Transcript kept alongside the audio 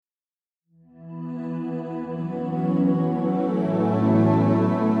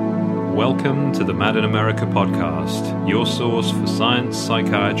Welcome to the Mad in America podcast, your source for science,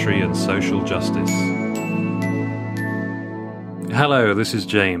 psychiatry, and social justice. Hello, this is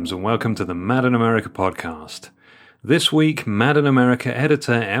James, and welcome to the Mad in America podcast. This week, Mad in America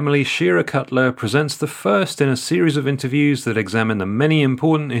editor Emily Shearer Cutler presents the first in a series of interviews that examine the many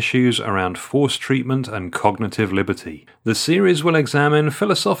important issues around forced treatment and cognitive liberty. The series will examine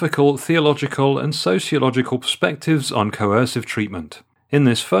philosophical, theological, and sociological perspectives on coercive treatment. In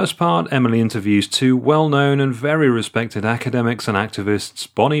this first part, Emily interviews two well-known and very respected academics and activists,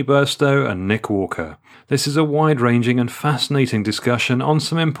 Bonnie Burstow and Nick Walker. This is a wide-ranging and fascinating discussion on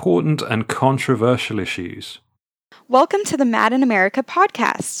some important and controversial issues. Welcome to the Mad in America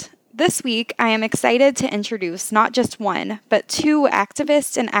podcast. This week, I am excited to introduce not just one, but two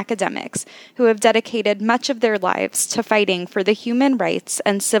activists and academics who have dedicated much of their lives to fighting for the human rights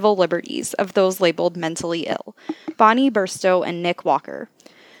and civil liberties of those labeled mentally ill, Bonnie Burstow and Nick Walker.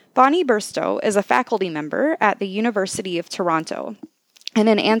 Bonnie Burstow is a faculty member at the University of Toronto and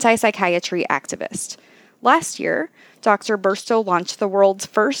an anti-psychiatry activist. Last year, Dr. Burstow launched the world's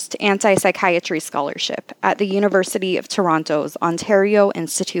first anti-psychiatry scholarship at the University of Toronto's Ontario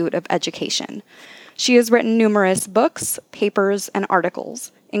Institute of Education. She has written numerous books, papers, and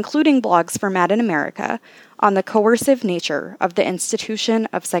articles, including blogs for Mad in America, on the coercive nature of the institution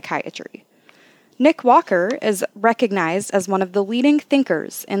of psychiatry. Nick Walker is recognized as one of the leading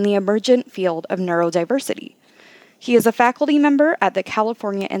thinkers in the emergent field of neurodiversity. He is a faculty member at the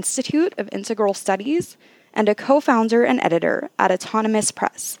California Institute of Integral Studies and a co-founder and editor at Autonomous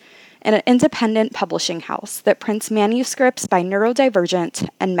Press, an independent publishing house that prints manuscripts by neurodivergent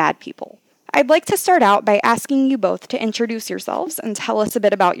and mad people. I'd like to start out by asking you both to introduce yourselves and tell us a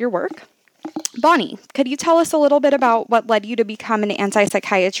bit about your work. Bonnie, could you tell us a little bit about what led you to become an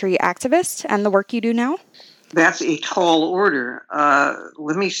anti-psychiatry activist and the work you do now? That's a tall order.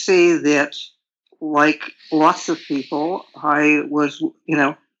 Let me say that, like lots of people, I was,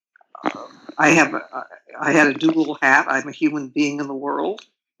 I had a dual hat. I'm a human being in the world,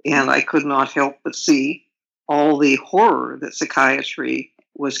 and I could not help but see all the horror that psychiatry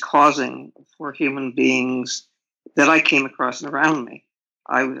was causing for human beings that I came across and around me.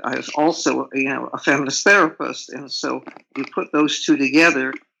 I was also, a feminist therapist, and so you put those two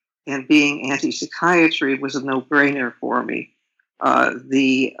together, and being anti-psychiatry was a no-brainer for me.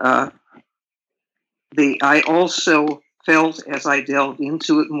 I also felt, as I delved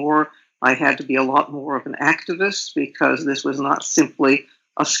into it more, I had to be a lot more of an activist because this was not simply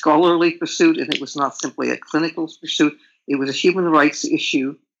a scholarly pursuit and it was not simply a clinical pursuit. It was a human rights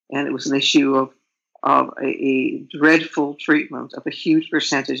issue, and it was an issue of a dreadful treatment of a huge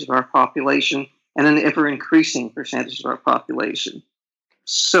percentage of our population and an ever-increasing percentage of our population.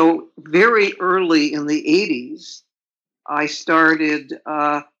 So very early in the 80s, I started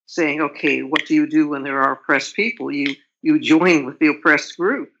saying, okay, what do you do when there are oppressed people? You join with the oppressed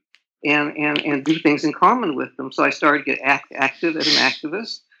group and do things in common with them. So I started to get active as an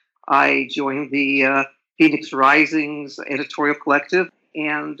activist. I joined the Phoenix Rising's editorial collective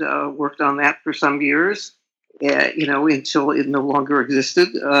and worked on that for some years, until it no longer existed.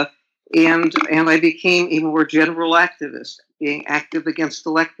 And I became a more general activist, being active against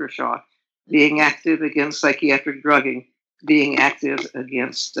electroshock, being active against psychiatric drugging, being active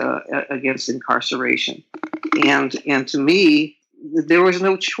against incarceration. And to me, there was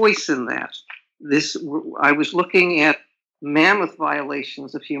no choice in that. I was looking at mammoth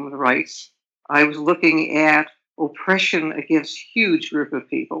violations of human rights. I was looking at oppression against huge group of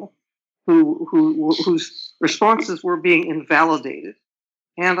people whose responses were being invalidated.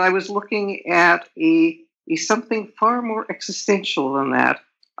 And I was looking at a something far more existential than that.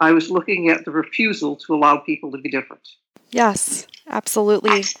 I was looking at the refusal to allow people to be different. Yes,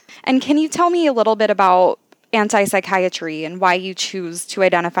 absolutely. And can you tell me a little bit about anti-psychiatry and why you choose to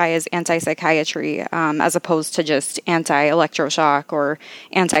identify as anti-psychiatry as opposed to just anti-electroshock or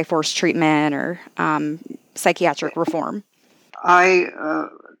anti-forced treatment or psychiatric reform? I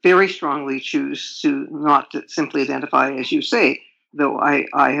very strongly choose to not to simply identify, as you say, though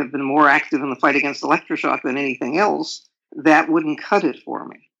I have been more active in the fight against electroshock than anything else. That wouldn't cut it for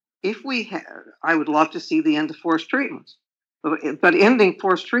me. I would love to see the end of forced treatment. But ending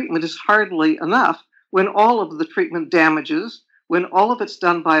forced treatment is hardly enough when all of the treatment damages, when all of it's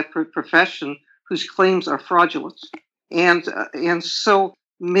done by a profession whose claims are fraudulent, and so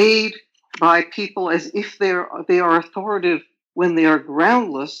made by people as if they are authoritative when they are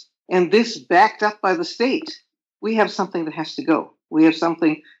groundless, and this backed up by the state. We have something that has to go. We have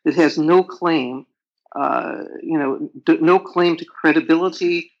something that has no claim, no claim to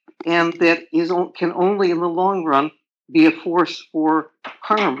credibility, and that can only in the long run be a force for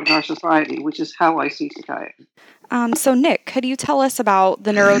harm in our society, which is how I see psychiatry. So, Nick, could you tell us about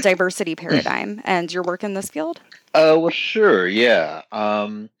the neurodiversity paradigm and your work in this field? Well, sure, yeah.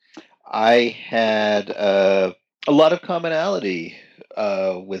 I had a lot of commonality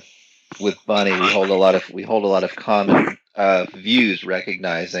with Bonnie. We hold a lot of common views,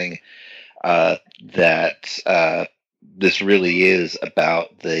 recognizing that this really is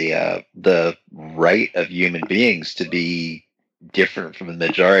about the right of human beings to be different from the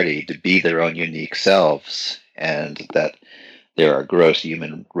majority, to be their own unique selves, and that there are gross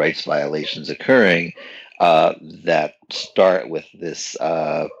human rights violations occurring that start with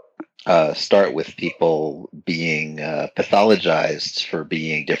people being pathologized for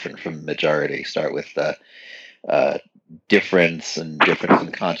being different from the majority. Start with difference in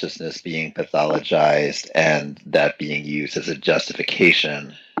consciousness being pathologized, and that being used as a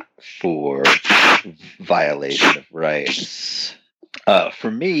justification for violation of rights.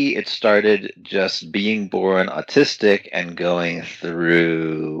 For me, it started just being born autistic and going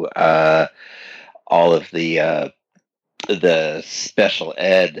through all of the special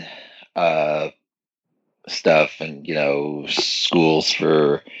ed stuff, and schools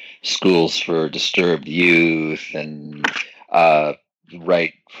for disturbed youth, and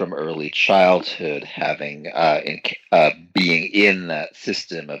right from early childhood having being in that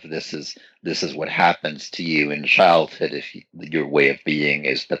system of this is what happens to you in childhood if your way of being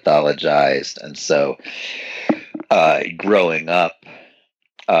is pathologized. And so growing up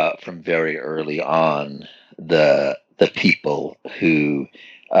from very early on, the people whose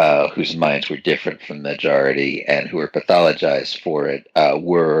minds were different from the majority and who were pathologized for it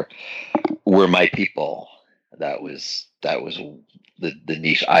were my people. That was the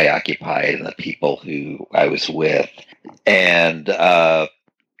niche I occupied and the people who I was with. And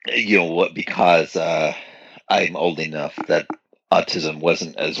because I'm old enough that autism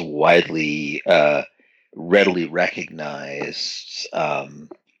wasn't as widely readily recognized.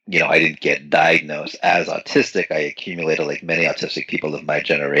 I didn't get diagnosed as autistic. I accumulated, like many autistic people of my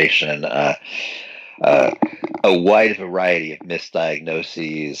generation, a wide variety of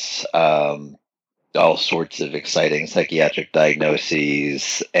misdiagnoses, all sorts of exciting psychiatric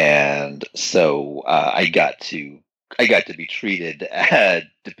diagnoses, and so I got to be treated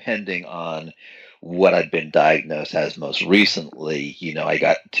depending on what I'd been diagnosed as most recently. I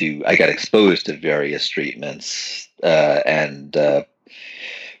got exposed to various treatments and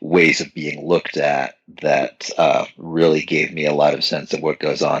ways of being looked at that really gave me a lot of sense of what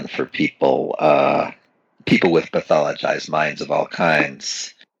goes on for people with pathologized minds of all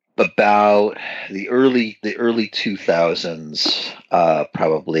kinds. About the early 2000s,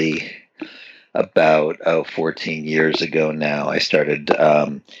 probably about 14 years ago now, I started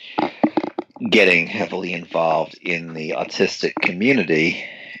getting heavily involved in the autistic community.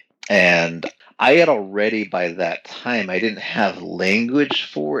 And I had already, by that time, I didn't have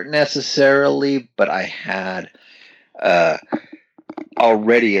language for it necessarily, but I had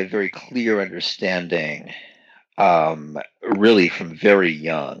already a very clear understanding, really from very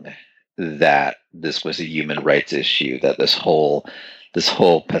young, that this was a human rights issue, that this whole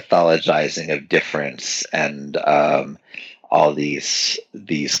pathologizing of difference and all these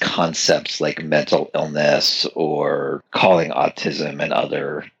concepts like mental illness or calling autism and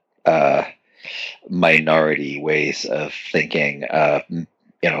other minority ways of thinking,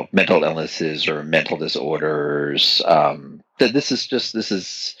 mental illnesses or mental disorders, that this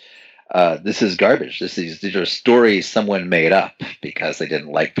is garbage. These are stories someone made up because they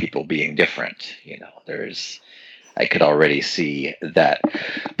didn't like people being different. I could already see that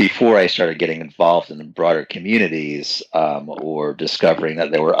before I started getting involved in the broader communities, or discovering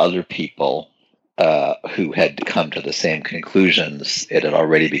that there were other people who had come to the same conclusions. It had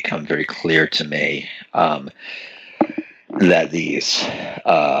already become very clear to me that these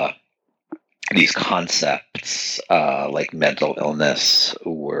concepts like mental illness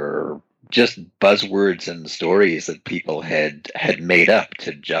were just buzzwords and stories that people had made up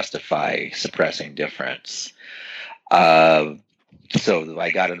to justify suppressing difference. So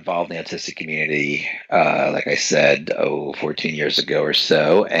I got involved in the autistic community, like I said, 14 years ago or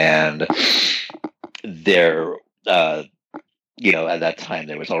so, and there, at that time,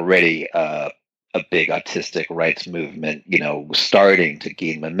 there was already a big autistic rights movement, starting to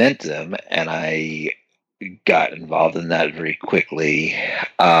gain momentum, and I got involved in that very quickly,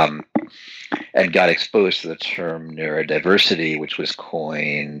 and got exposed to the term neurodiversity, which was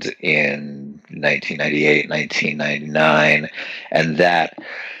coined in 1998, 1999, and that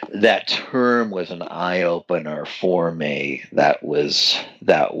term was an eye-opener for me. That was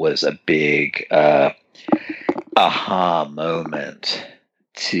a big aha moment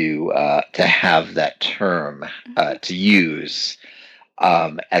to have that term to use.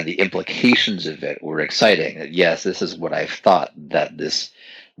 And the implications of it were exciting. Yes, this is what I've thought, that this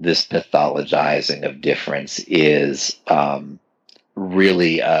pathologizing of difference is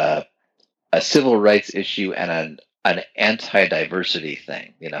really a civil rights issue and an anti-diversity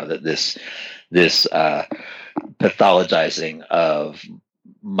thing. That this pathologizing of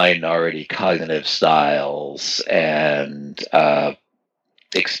minority cognitive styles and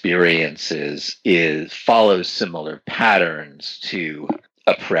experiences follows similar patterns to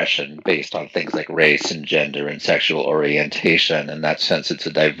oppression based on things like race and gender and sexual orientation. In that sense, it's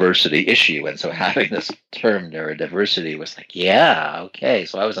a diversity issue. And so having this term neurodiversity was like, yeah, okay.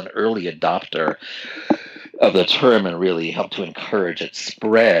 So I was an early adopter of the term and really helped to encourage its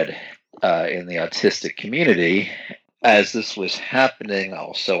spread in the autistic community. As this was happening,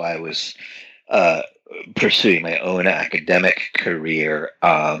 also, I was pursuing my own academic career.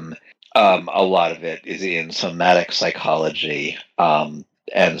 A lot of it is in somatic psychology.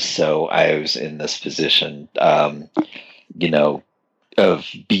 And so I was in this position, of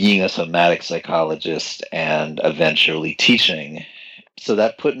being a somatic psychologist and eventually teaching. So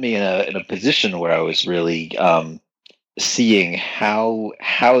that put me in a position where I was really seeing how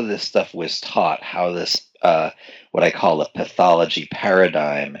this stuff was taught, how this what I call a pathology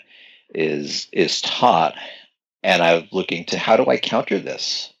paradigm is taught, and I was looking to how do I counter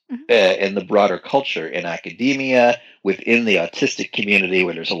this in the broader culture, in academia, within the autistic community,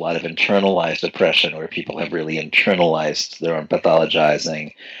 where there's a lot of internalized oppression, where people have really internalized their own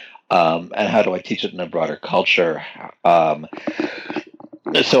pathologizing, and how do I teach it in a broader culture?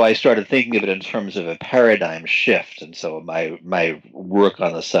 So I started thinking of it in terms of a paradigm shift, and so my work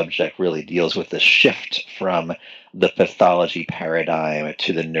on the subject really deals with the shift from the pathology paradigm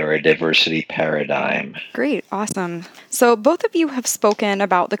to the neurodiversity paradigm. Great, awesome. So both of you have spoken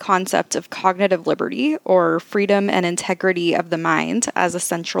about the concept of cognitive liberty, or freedom and integrity of the mind, as a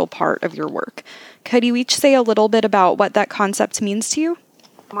central part of your work. Could you each say a little bit about what that concept means to you?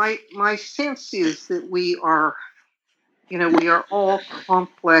 My sense is that we are all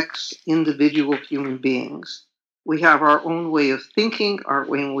complex individual human beings. We have our own way of thinking, our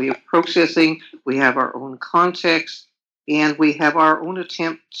own way of processing. We have our own context, and we have our own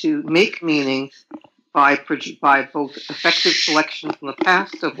attempt to make meaning by both effective selection from the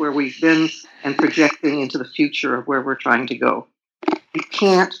past of where we've been and projecting into the future of where we're trying to go. You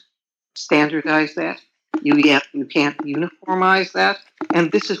can't standardize that. You can't uniformize that.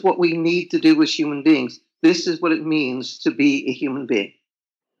 And this is what we need to do as human beings. This is what it means to be a human being.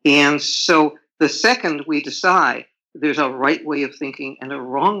 And so the second we decide there's a right way of thinking and a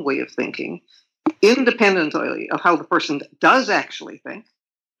wrong way of thinking, independently of how the person does actually think,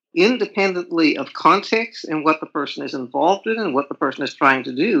 independently of context and what the person is involved in and what the person is trying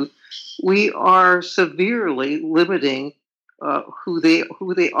to do, we are severely limiting who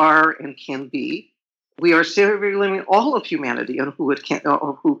they are and can be. We are severely limiting all of humanity on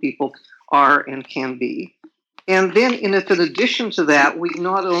who people are and can be. And then, in addition to that, we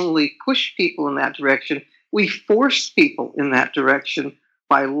not only push people in that direction, we force people in that direction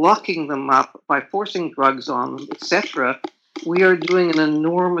by locking them up, by forcing drugs on them, etc. We are doing an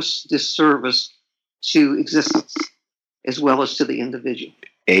enormous disservice to existence as well as to the individual.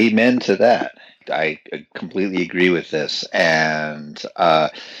 Amen to that. I completely agree with this. And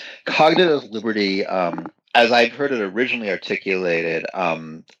cognitive liberty, as I've heard it originally articulated,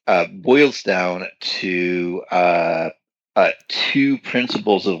 boils down to two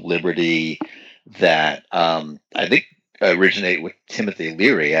principles of liberty that I think originate with Timothy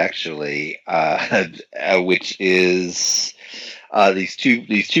Leary, actually, which is these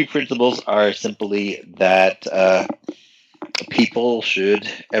two principles are simply that people should,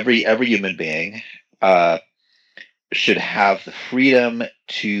 every human being should have the freedom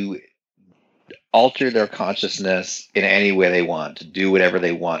to alter their consciousness in any way they want, to do whatever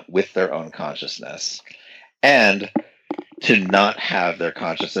they want with their own consciousness, and to not have their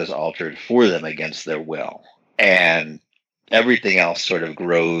consciousness altered for them against their will. And everything else sort of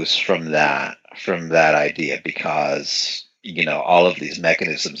grows from that idea, because all of these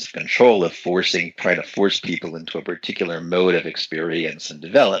mechanisms of control of trying to force people into a particular mode of experience and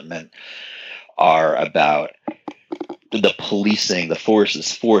development are about the policing, the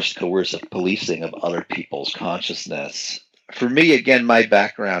forced coercive policing of other people's consciousness. For me, again, my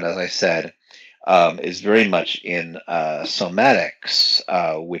background, as I said, is very much in somatics,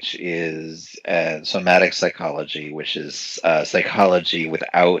 which is somatic psychology, which is psychology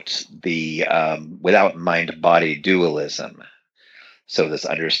without mind-body dualism. So this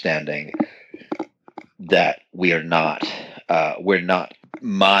understanding that we're not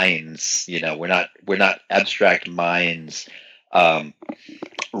minds. We're not abstract minds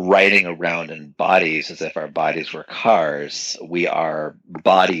riding around in bodies as if our bodies were cars. We are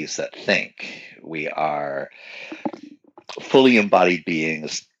bodies that think. We are fully embodied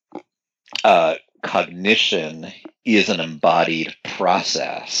beings. Cognition is an embodied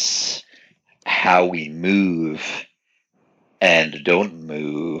process. How we move and don't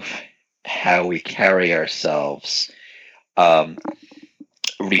move, how we carry ourselves,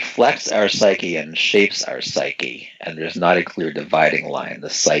 reflects our psyche and shapes our psyche. And there's not a clear dividing line. The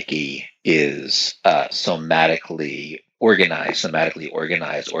psyche is somatically organized,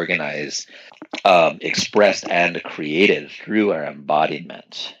 expressed and created through our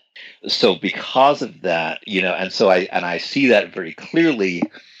embodiment. So because of that, and so I see that very clearly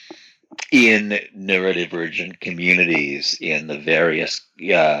in neurodivergent communities, in the various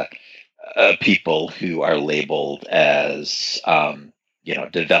people who are labeled as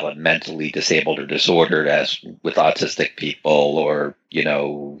developmentally disabled or disordered, as with autistic people, or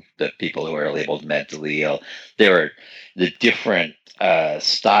the people who are labeled mentally ill. There are the different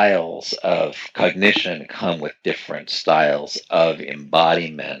styles of cognition come with different styles of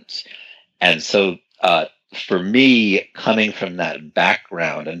embodiment. And so for me, coming from that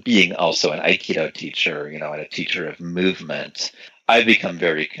background and being also an Aikido teacher, and a teacher of movement, I've become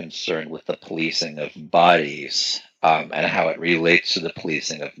very concerned with the policing of bodies and how it relates to the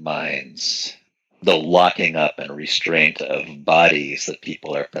policing of minds. The locking up and restraint of bodies, that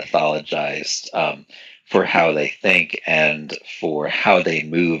people are pathologized for how they think and for how they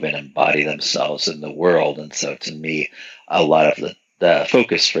move and embody themselves in the world. And so to me, a lot of the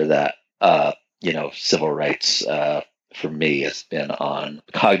focus for that, civil rights for me has been on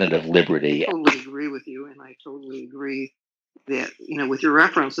cognitive liberty. I totally agree with you, and I totally agree that, with your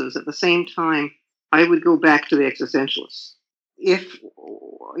references, at the same time, I would go back to the existentialists. If,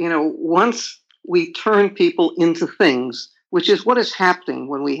 once we turn people into things, which is what is happening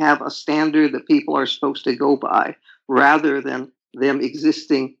when we have a standard that people are supposed to go by, rather than them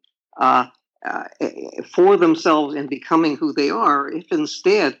existing for themselves and becoming who they are, if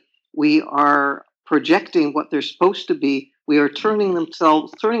instead we are projecting what they're supposed to be, we are turning them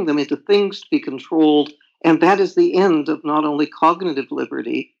into things to be controlled, and that is the end of not only cognitive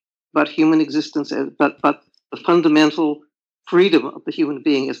liberty, but human existence, but the fundamental freedom of the human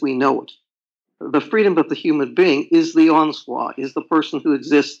being as we know it. The freedom of the human being is the onslaught, is the person who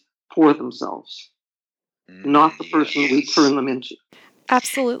exists for themselves, not the person we turn them into.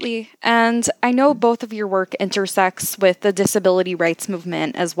 Absolutely. And I know both of your work intersects with the disability rights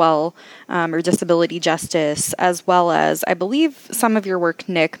movement as well, or disability justice, as well as, I believe some of your work,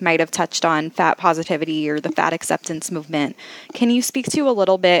 Nick, might have touched on fat positivity or the fat acceptance movement. Can you speak to a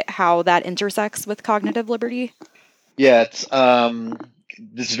little bit how that intersects with cognitive liberty? Yeah,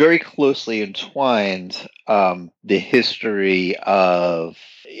 it's very closely entwined. The history of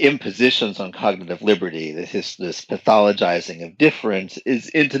impositions on cognitive liberty, this pathologizing of difference,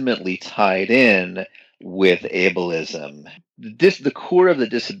 is intimately tied in with ableism. The core of the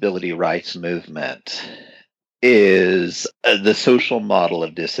disability rights movement is the social model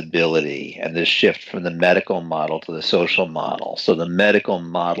of disability and the shift from the medical model to the social model. So the medical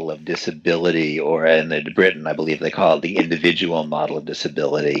model of disability, or in Britain, I believe they call it the individual model of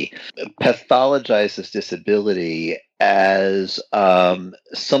disability, pathologizes disability as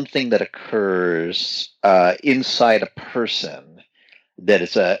something that occurs inside a person, that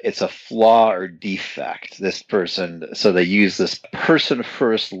it's a flaw or defect. This person, so they use this person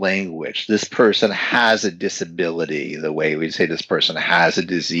first language. This person has a disability, the way we say this person has a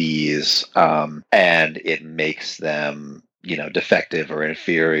disease, and it makes them, defective or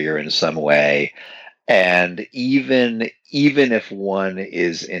inferior in some way. And even if one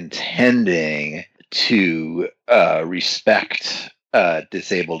is intending to respect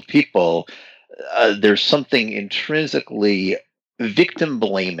disabled people, there's something intrinsically victim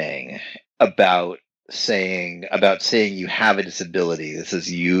blaming about saying you have a disability. This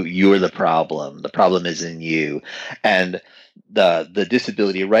is you're the problem. The problem is in you. And the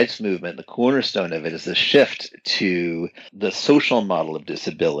disability rights movement, the cornerstone of it is the shift to the social model of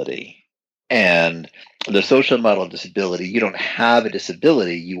disability. And the social model of disability, you don't have a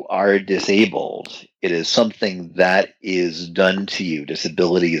disability, you are disabled. It is something that is done to you.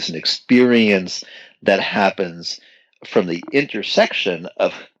 Disability is an experience that happens from the intersection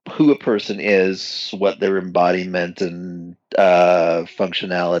of who a person is, what their embodiment and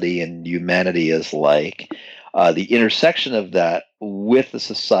functionality and humanity is like, the intersection of that with a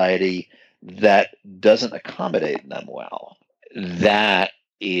society that doesn't accommodate them well. That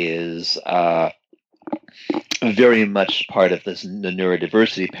is very much part of this the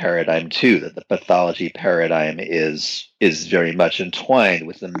neurodiversity paradigm too. That the pathology paradigm is very much entwined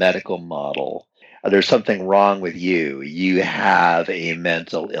with the medical model. There's something wrong with you. You have a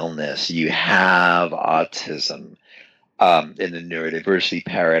mental illness. You have autism. In the neurodiversity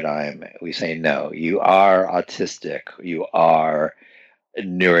paradigm, we say no. You are autistic. You are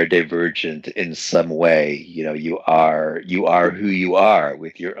neurodivergent in some way. You are who you are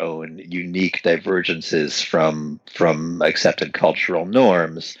with your own unique divergences from accepted cultural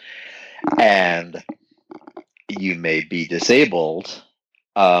norms, and you may be disabled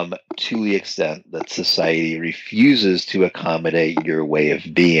to the extent that society refuses to accommodate your way of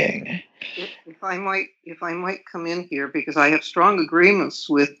being. If I might come in here, because I have strong agreements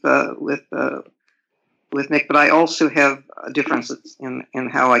with Nick, but I also have differences in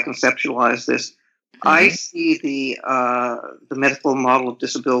how I conceptualize this. Mm-hmm. I see the medical model of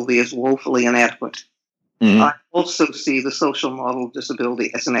disability as woefully inadequate. Mm-hmm. I also see the social model of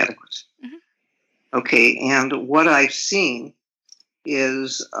disability as inadequate. Mm-hmm. Okay, and what I've seen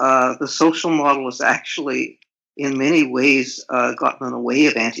is the social model is actually, in many ways, gotten in the way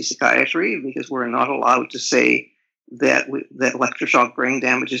of anti-psychiatry, because we're not allowed to say that electroshock brain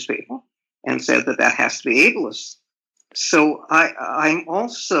damages people, and said that has to be ableist. So I'm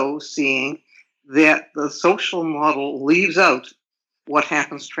also seeing that the social model leaves out what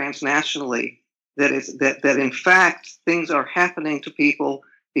happens transnationally. That in fact things are happening to people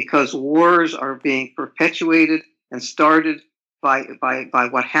because wars are being perpetuated and started by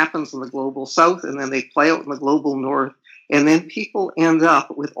what happens in the global south, and then they play out in the global north, and then people end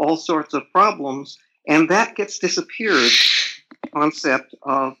up with all sorts of problems, and that gets disappeared. Concept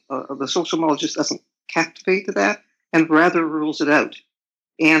of the social model just doesn't captivate to that, and rather rules it out.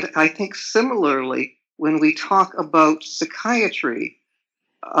 And I think similarly, when we talk about psychiatry,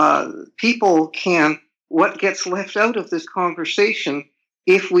 what gets left out of this conversation,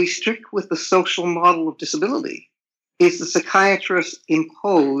 if we stick with the social model of disability, is the psychiatrists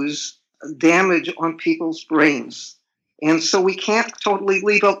impose damage on people's brains. And so we can't totally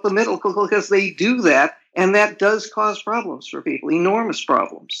leave out the middle, because they do that, and that does cause problems for people, enormous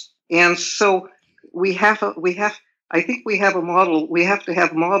problems. And so I think we have to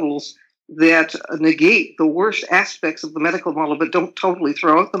have models that negate the worst aspects of the medical model, but don't totally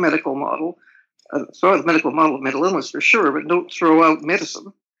throw out the medical model. Throw out the medical model of mental illness for sure, but don't throw out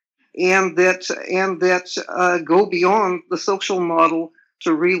medicine. And that go beyond the social model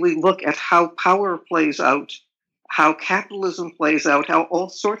to really look at how power plays out, how capitalism plays out, how all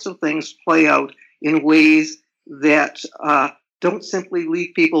sorts of things play out in ways that don't simply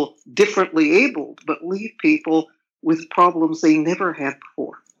leave people differently abled, but leave people with problems they never had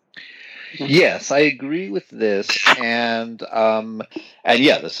before. Yes, I agree with this, and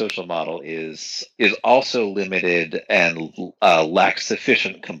yeah, the social model is also limited and lacks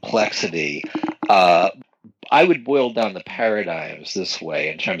sufficient complexity. I would boil down the paradigms this way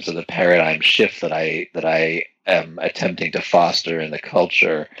in terms of the paradigm shift that I am attempting to foster in the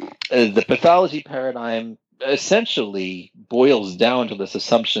culture. The pathology paradigm essentially boils down to this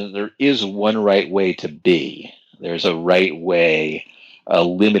assumption that there is one right way to be. There's a right way, a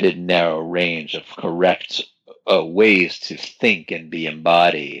limited, narrow range of correct ways to think and be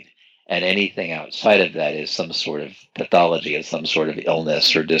embodied. And anything outside of that is some sort of pathology, is some sort of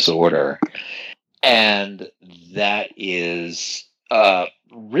illness or disorder. And that is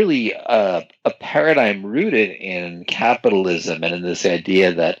really a paradigm rooted in capitalism and in this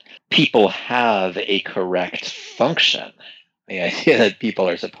idea that people have a correct function. The idea that people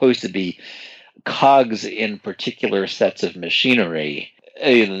are supposed to be cogs in particular sets of machinery.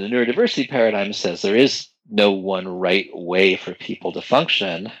 The neurodiversity paradigm says there is no one right way for people to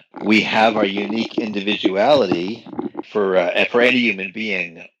function. We have our unique individuality for any human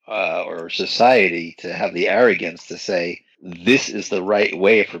being or society to have the arrogance to say this is the right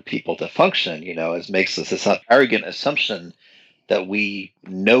way for people to function. It makes this arrogant assumption that we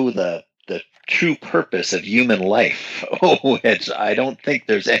know the true purpose of human life, which I don't think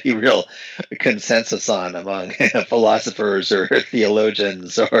there's any real consensus on among philosophers or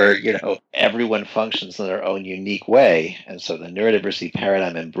theologians, or, everyone functions in their own unique way. And so the neurodiversity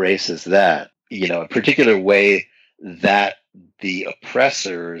paradigm embraces that, a particular way that the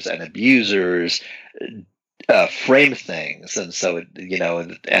oppressors and abusers frame things. And so,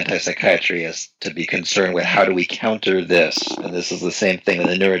 anti-psychiatry has to be concerned with how do we counter this? And this is the same thing in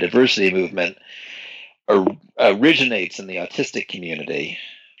the neurodiversity movement originates in the autistic community.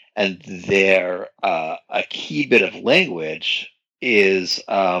 And there, a key bit of language is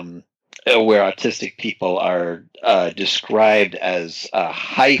where autistic people are described as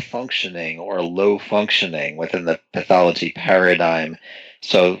high functioning or low functioning within the pathology paradigm.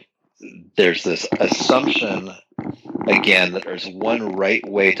 So there's this assumption, again, that there's one right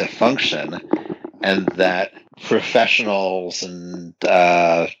way to function, and that professionals and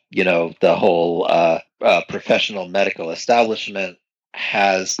the whole professional medical establishment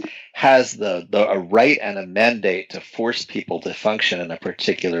has a right and a mandate to force people to function in a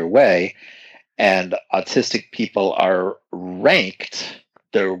particular way, and autistic people are ranked.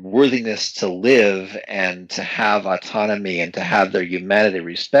 Their worthiness to live and to have autonomy and to have their humanity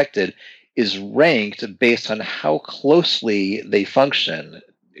respected is ranked based on how closely they function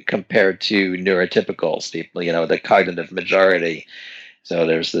compared to neurotypicals, people, the cognitive majority. So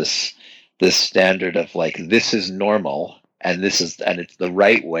there's this standard of like, this is normal, and it's the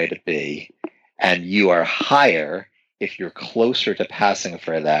right way to be, and you are higher if you're closer to passing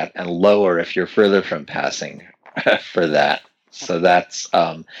for that, and lower if you're further from passing for that. So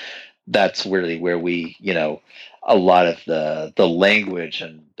that's really where we, a lot of the language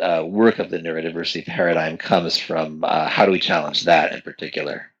and work of the neurodiversity paradigm comes from. How do we challenge that in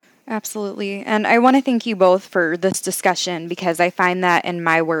particular? Absolutely. And I want to thank you both for this discussion, because I find that in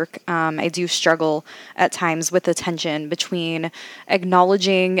my work, I do struggle at times with the tension between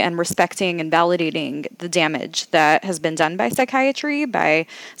acknowledging and respecting and validating the damage that has been done by psychiatry, by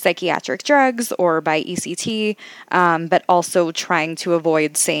psychiatric drugs, or by ECT, but also trying to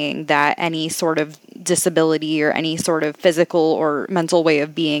avoid saying that any sort of disability or any sort of physical or mental way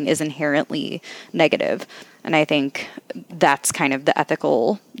of being is inherently negative. And I think that's kind of the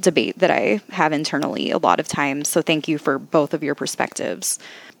ethical debate that I have internally a lot of times. So thank you for both of your perspectives.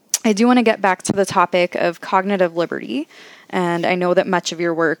 I do want to get back to the topic of cognitive liberty. And I know that much of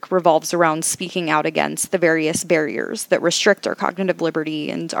your work revolves around speaking out against the various barriers that restrict our cognitive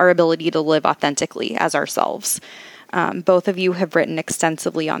liberty and our ability to live authentically as ourselves. Both of you have written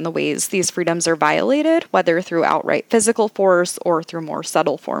extensively on the ways these freedoms are violated, whether through outright physical force or through more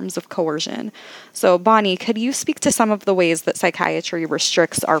subtle forms of coercion. So, Bonnie, could you speak to some of the ways that psychiatry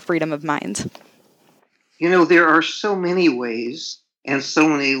restricts our freedom of mind? There are so many ways and so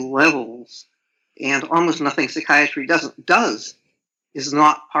many levels, and almost nothing psychiatry does is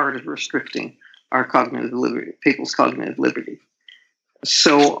not part of restricting our cognitive liberty, people's cognitive liberty.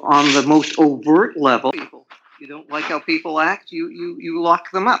 So, on the most overt level, you don't like how people act, you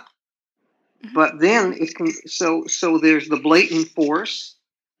lock them up. But then it can, so there's the blatant force,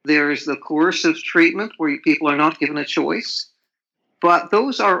 there's the coercive treatment where people are not given a choice. But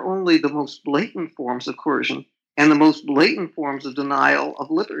those are only the most blatant forms of coercion and the most blatant forms of denial of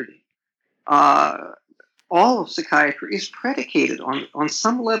liberty. All of psychiatry is predicated on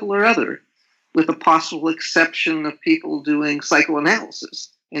some level or other, with a possible exception of people doing psychoanalysis.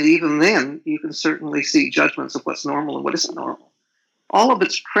 And even then, you can certainly see judgments of what's normal and what isn't normal. All of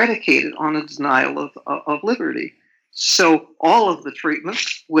it's predicated on a denial of liberty. So all of the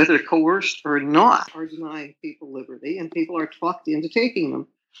treatments, whether coerced or not, are denying people liberty, and people are talked into taking them,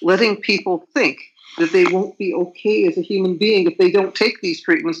 letting people think that they won't be okay as a human being if they don't take these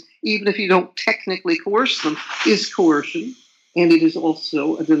treatments, even if you don't technically coerce them, is coercion, and it is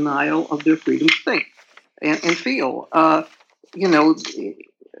also a denial of their freedom to think and feel.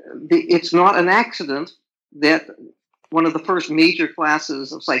 It's not an accident that one of the first major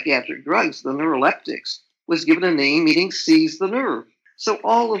classes of psychiatric drugs, the neuroleptics, was given a name meaning seize the nerve. So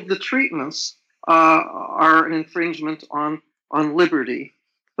all of the treatments are an infringement on liberty.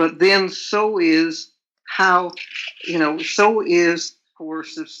 But then so is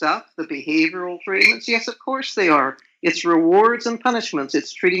coercive stuff, the behavioral treatments. Yes, of course they are. It's rewards and punishments.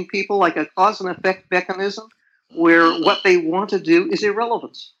 It's treating people like a cause and effect mechanism where what they want to do is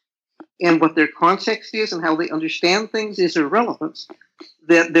irrelevant. And what their context is and how they understand things is irrelevant.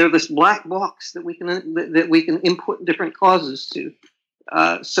 That they're this black box that we can input different causes to.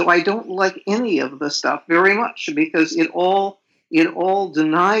 So I don't like any of the stuff very much, because it all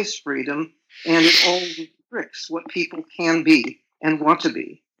denies freedom, and it all restricts what people can be and want to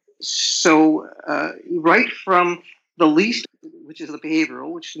be. So right from the least, which is the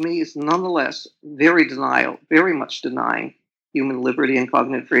behavioral, which to me is nonetheless very much denying human liberty and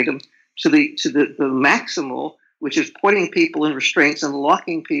cognitive freedom, to the maximal, which is putting people in restraints and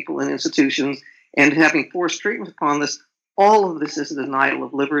locking people in institutions and having forced treatment upon this. All of this is a denial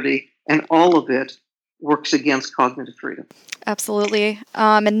of liberty, and all of it works against cognitive freedom. Absolutely.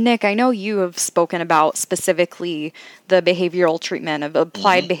 And Nick, I know you have spoken about specifically the behavioral treatment of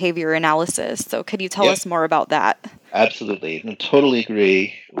applied behavior analysis. So could you tell us more about that? Absolutely. I totally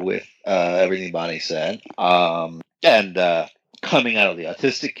agree with everything Bonnie said. coming out of the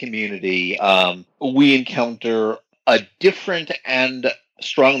autistic community, we encounter a different and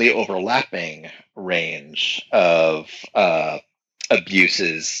strongly overlapping range of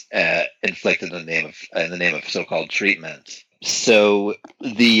abuses inflicted in the name of so-called treatment. So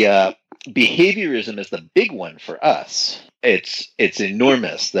the behaviorism is the big one for us. It's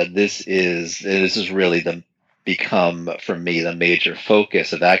enormous that this is really become for me the major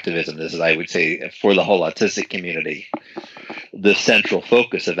focus of activism. This is, I would say, for the whole autistic community, the central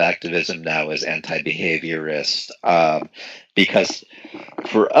focus of activism now is anti-behaviorist, because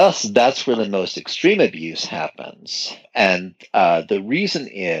for us that's where the most extreme abuse happens, and the reason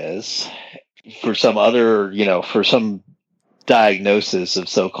is for some diagnosis of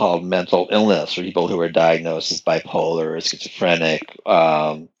so-called mental illness, or people who are diagnosed as bipolar or schizophrenic,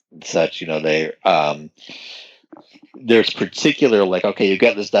 such, there's particular, like, okay, you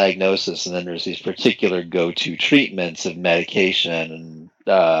get this diagnosis, and then there's these particular go-to treatments of medication. And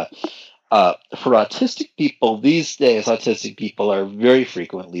for autistic people these days, autistic people are very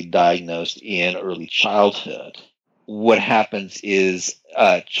frequently diagnosed in early childhood. What happens is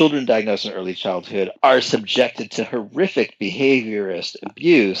children diagnosed in early childhood are subjected to horrific behaviorist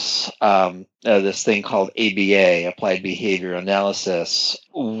abuse, this thing called ABA, Applied Behavior Analysis,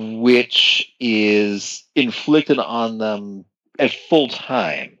 which is inflicted on them at full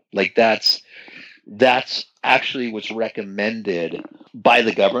time. Like that's actually what's recommended by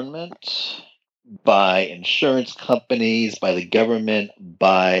the government, by insurance companies, by the government,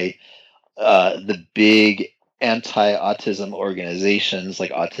 by the big anti-autism organizations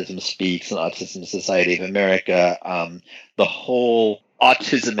like Autism Speaks and Autism Society of America, the whole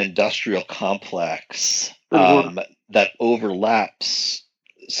autism industrial complex that overlaps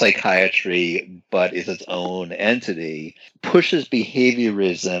psychiatry but is its own entity, pushes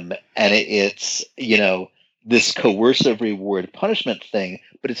behaviorism, and it's this coercive reward punishment thing,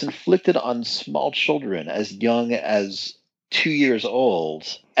 but it's inflicted on small children as young as 2 years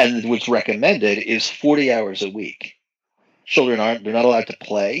old, and what's recommended is 40 hours a week. They're not allowed to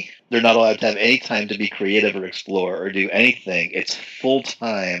play. They're not allowed to have any time to be creative or explore or do anything. It's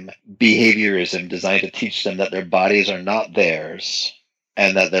full-time behaviorism designed to teach them that their bodies are not theirs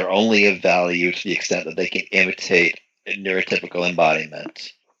and that they're only of value to the extent that they can imitate neurotypical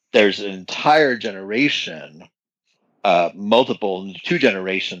embodiment. There's an entire generation, two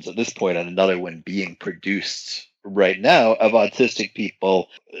generations at this point, and another one being produced right now, of autistic people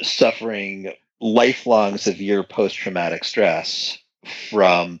suffering lifelong severe post-traumatic stress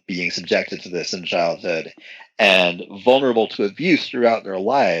from being subjected to this in childhood and vulnerable to abuse throughout their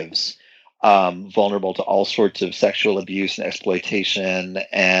lives, vulnerable to all sorts of sexual abuse and exploitation,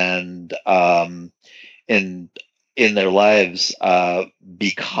 and in their lives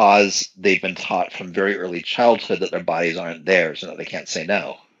because they've been taught from very early childhood that their bodies aren't theirs and that they can't say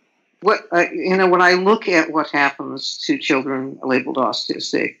no. When I look at what happens to children labeled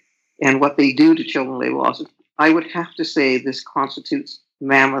autistic and what they do to children labeled autistic, I would have to say this constitutes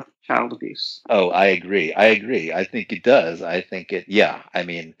mammoth child abuse. Oh, I agree. I think it does.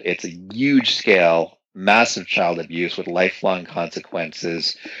 It's a huge scale, massive child abuse with lifelong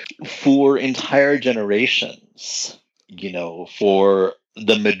consequences for entire generations, for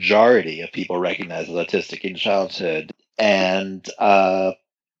the majority of people recognized as autistic in childhood. And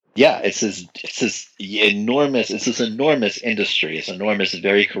it's this enormous industry. It's enormous,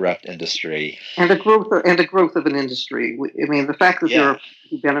 very corrupt industry, and the growth of an industry. I mean, the fact that there are people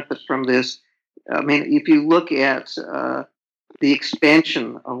who benefit from this. I mean, if you look at the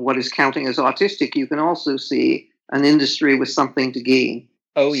expansion of what is counting as autistic, you can also see an industry with something to gain.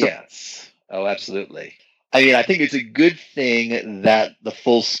 Oh, yes. Oh, absolutely. I mean, I think it's a good thing that the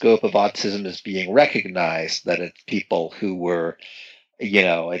full scope of autism is being recognized, that it's people who were,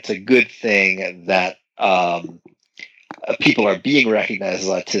 it's a good thing that people are being recognized as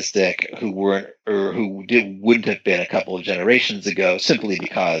autistic who weren't, or wouldn't have been a couple of generations ago, simply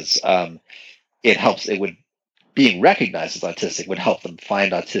because being recognized as autistic would help them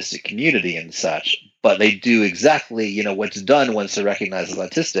find autistic community and such. But they do exactly, what's done once they're recognized as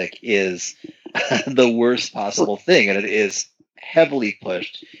autistic is the worst possible thing. And it is heavily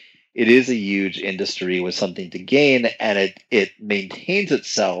pushed. It is a huge industry with something to gain, and it maintains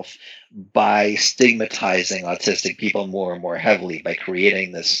itself by stigmatizing autistic people more and more heavily, by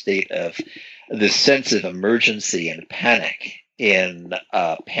creating this sense of emergency and panic in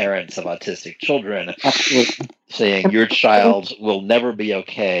parents of autistic children, saying your child will never be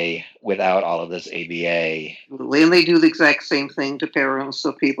okay without all of this ABA. And they do the exact same thing to parents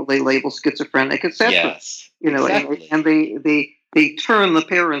of people they label schizophrenic, etc. Yes, exactly. And they they turn the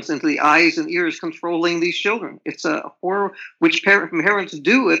parents into the eyes and ears controlling these children. It's a horror which parents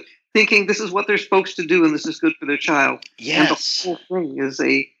do it thinking this is what they're supposed to do and this is good for their child. Yes. And the whole thing is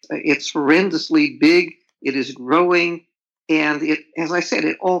it's horrendously big. It is growing, and it, as I said,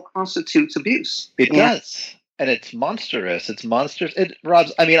 it all constitutes abuse. It does. And it's monstrous. It's monstrous. It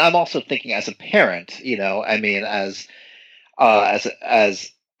robs. I mean, I'm also thinking as a parent, I mean, as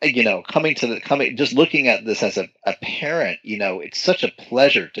just looking at this as a parent, it's such a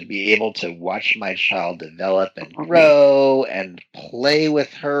pleasure to be able to watch my child develop and grow and play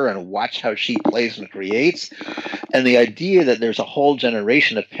with her and watch how she plays and creates. And the idea that there's a whole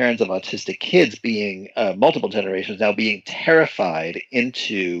generation of parents of autistic kids being, multiple generations now being terrified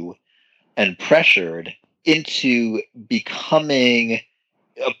into and pressured into becoming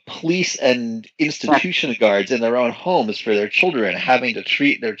police and institution guards in their own homes for their children, having to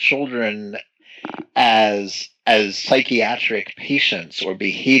treat their children as psychiatric patients or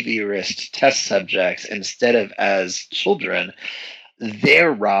behaviorist test subjects instead of as children,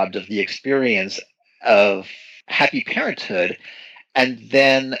 they're robbed of the experience of happy parenthood. And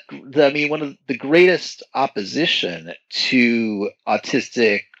then, one of the greatest opposition to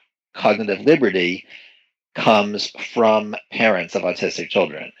autistic cognitive liberty comes from parents of autistic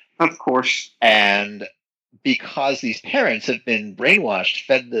children. Of course. And because these parents have been brainwashed,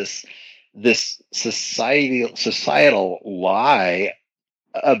 fed this societal lie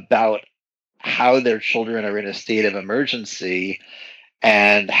about how their children are in a state of emergency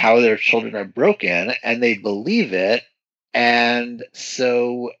and how their children are broken, and they believe it. And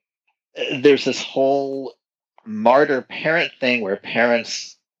so there's this whole martyr parent thing where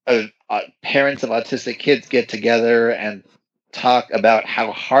parents of autistic kids get together and talk about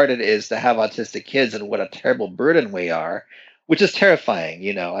how hard it is to have autistic kids and what a terrible burden we are, which is terrifying.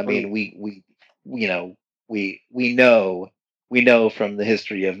 I mean, we know from the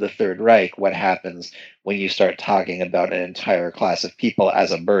history of the Third Reich what happens when you start talking about an entire class of people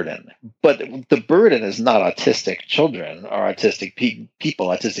as a burden. But the burden is not autistic children or autistic people,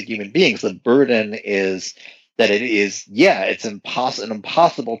 autistic human beings. The burden is that it's an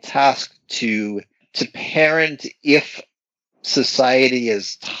impossible task to parent if society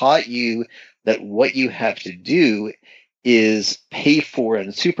has taught you that what you have to do is pay for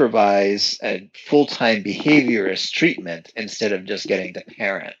and supervise a full-time behaviorist treatment instead of just getting to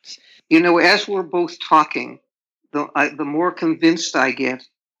parent. As we're both talking, the more convinced I get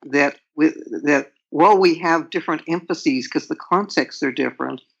that while we have different emphases because the contexts are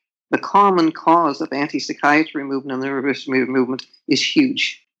different, the common cause of anti-psychiatry movement and the reverse movement is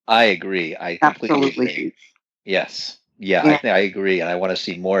huge. I agree. I completely agree. Huge. Yes. Yeah, I agree, and I want to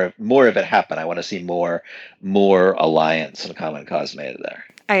see more of it happen. I want to see more alliance and common cause made there.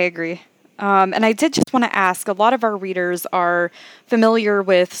 I agree. And I did just want to ask, a lot of our readers are familiar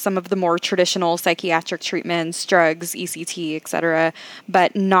with some of the more traditional psychiatric treatments, drugs, ECT, etc.,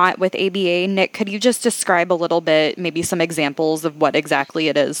 but not with ABA. Nick, could you just describe a little bit, maybe some examples of what exactly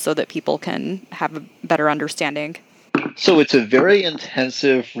it is so that people can have a better understanding? So it's a very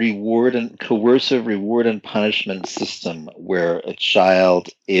intensive coercive reward and punishment system where a child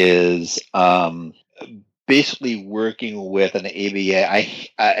is basically working with an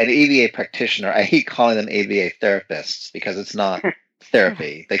ABA practitioner. I hate calling them ABA therapists because it's not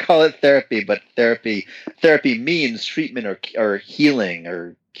therapy. They call it therapy, but therapy means treatment or healing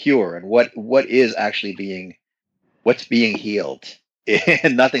or cure. And what is actually what's being healed?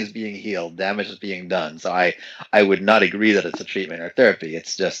 And nothing's being healed. Damage is being done. So I would not agree that it's a treatment or therapy.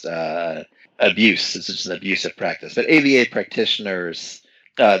 It's just abuse. It's just an abusive practice. But ABA practitioners,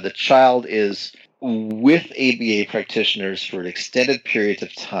 the child is with ABA practitioners for extended periods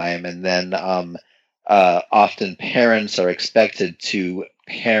of time, and then often parents are expected to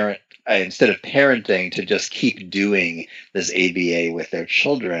parent instead of parenting, to just keep doing this ABA with their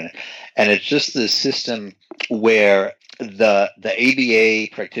children. And it's just this system where the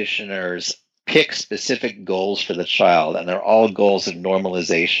ABA practitioners pick specific goals for the child, and they're all goals of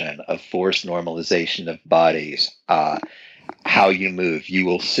normalization, of forced normalization of bodies. How you move. You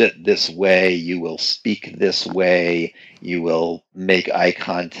will sit this way. You will speak this way. You will make eye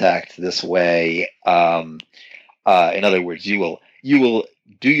contact this way. In other words, you will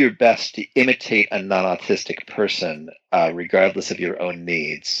do your best to imitate a non-autistic person, regardless of your own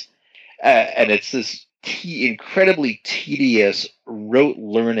needs. And it's this incredibly tedious rote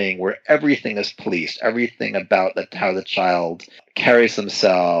learning where everything is policed, everything about how the child carries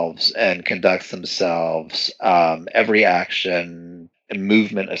themselves and conducts themselves, every action and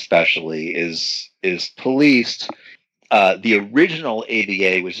movement especially is policed. The original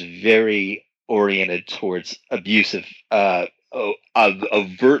ABA was very oriented towards abusive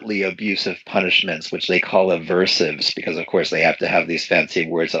overtly abusive punishments, which they call aversives, because of course they have to have these fancy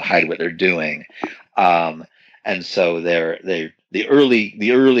words that hide what they're doing. And so the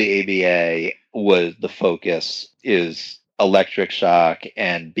early ABA was the focus is electric shock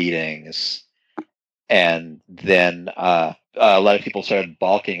and beatings, and then a lot of people started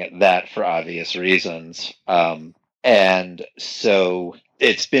balking at that for obvious reasons. And so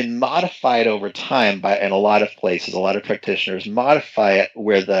it's been modified over time in a lot of places. A lot of practitioners modify it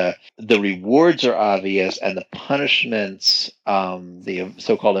where the rewards are obvious and the punishments, the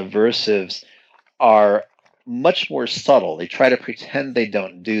so-called aversives, are much more subtle. They try to pretend they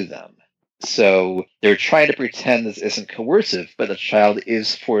don't do them. So they're trying to pretend this isn't coercive, but the child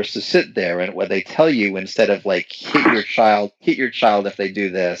is forced to sit there. And what they tell you, instead of like hit your child if they do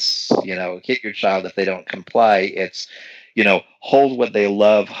this, hit your child if they don't comply, it's, hold what they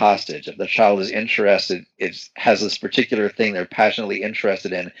love hostage. If the child is interested, has this particular thing they're passionately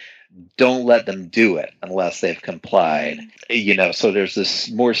interested in, don't let them do it unless they've complied. So there's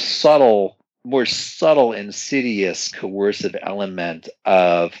this more subtle, insidious, coercive element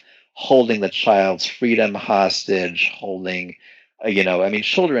of holding the child's freedom hostage,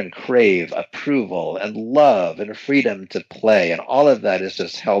 children crave approval and love and freedom to play, and all of that is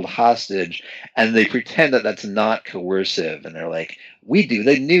just held hostage, and they pretend that that's not coercive, and they're like, we do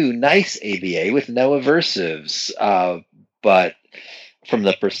the new nice ABA with no aversives, but from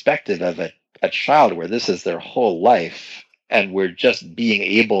the perspective of a child where this is their whole life, and where just being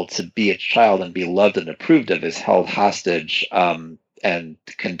able to be a child and be loved and approved of is held hostage, and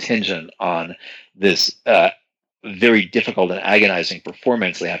contingent on this very difficult and agonizing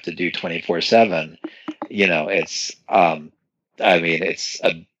performance they have to do 24/7. It's it's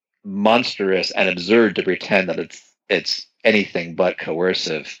a monstrous and absurd to pretend that it's anything but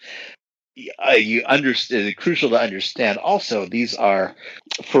coercive. You understand, it's crucial to understand also, these are,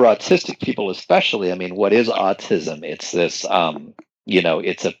 for autistic people especially, what is autism? It's this,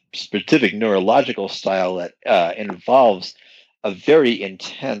 it's a specific neurological style that involves a very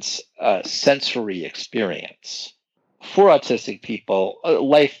intense sensory experience. For autistic people,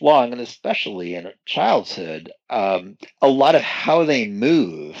 lifelong, and especially in childhood, a lot of how they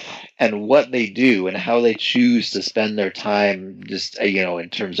move and what they do and how they choose to spend their time, just, in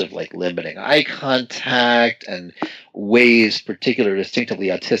terms of like limiting eye contact and particular distinctively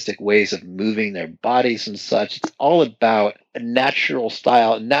autistic ways of moving their bodies and such. It's all about a natural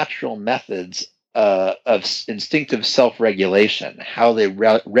style, natural methods of instinctive self-regulation, how they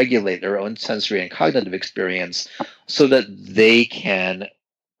regulate their own sensory and cognitive experience so that they can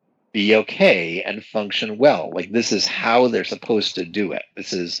be okay and function well. Like, this is how they're supposed to do it.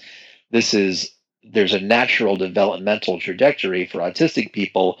 There's a natural developmental trajectory for autistic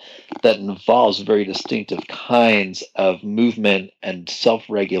people that involves very distinctive kinds of movement and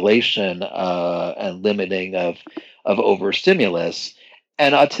self-regulation and limiting of overstimulus.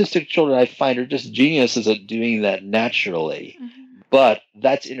 And autistic children, I find, are just geniuses at doing that naturally. Mm-hmm. But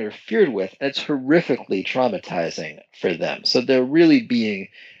that's interfered with, and it's horrifically traumatizing for them. So they're really being,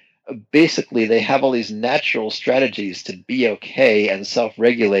 basically, they have all these natural strategies to be okay and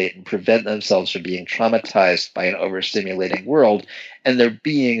self-regulate and prevent themselves from being traumatized by an overstimulating world. And they're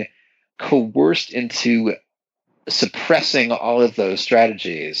being coerced into suppressing all of those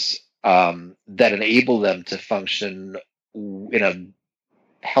strategies that enable them to function in a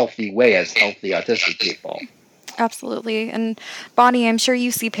healthy way as healthy autistic people. Absolutely. And Bonnie, I'm sure you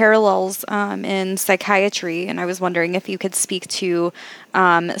see parallels in psychiatry, and I was wondering if you could speak to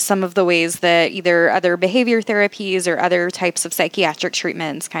some of the ways that either other behavior therapies or other types of psychiatric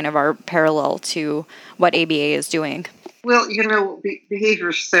treatments kind of are parallel to what ABA is doing. Well,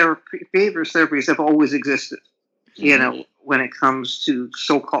 behavior therapies have always existed, when it comes to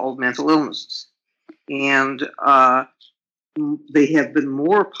so-called mental illnesses. And they have been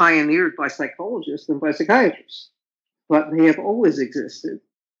more pioneered by psychologists than by psychiatrists, but they have always existed.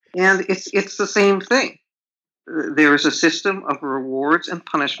 And it's the same thing. There is a system of rewards and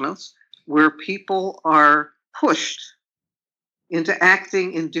punishments where people are pushed into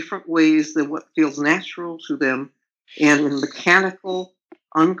acting in different ways than what feels natural to them, and in mechanical,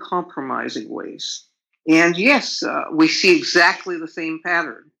 uncompromising ways. And yes, we see exactly the same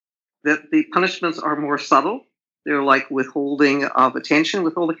pattern, that the punishments are more subtle. They're like withholding of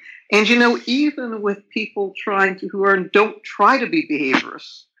attention, and even with people who don't try to be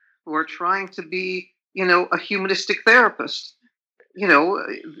behaviorists, who are trying to be, a humanistic therapist.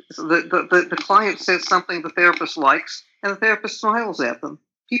 The client says something the therapist likes, and the therapist smiles at them.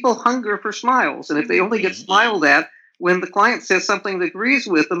 People hunger for smiles, and if they only get smiled at when the client says something that agrees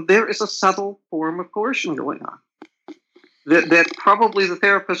with them, there is a subtle form of coercion going on. that probably the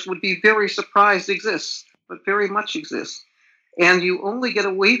therapist would be very surprised exists, but very much exists. And you only get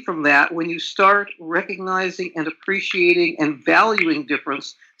away from that when you start recognizing and appreciating and valuing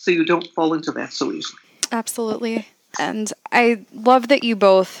difference so you don't fall into that so easily. Absolutely. And I love that you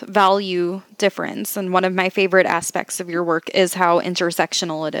both value difference. And one of my favorite aspects of your work is how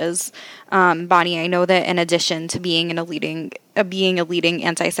intersectional it is. Bonnie, I know that in addition to being a leading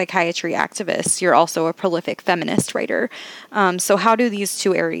anti-psychiatry activist, you're also a prolific feminist writer. So how do these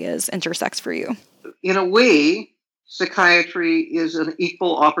two areas intersect for you? In a way, psychiatry is an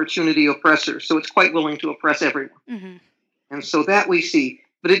equal opportunity oppressor, so it's quite willing to oppress everyone. Mm-hmm. And so that we see.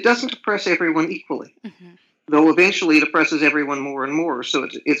 But it doesn't oppress everyone equally. Mm-hmm. Though eventually it oppresses everyone more and more, so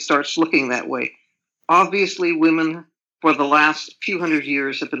it starts looking that way. Obviously, women for the last few hundred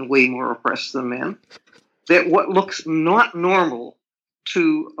years have been way more oppressed than men. That what looks not normal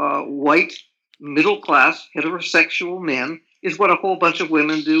to white, middle-class, heterosexual men is what a whole bunch of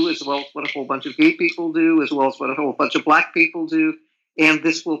women do, as well as what a whole bunch of gay people do, as well as what a whole bunch of black people do, and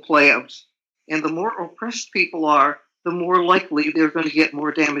this will play out. And the more oppressed people are, the more likely they're going to get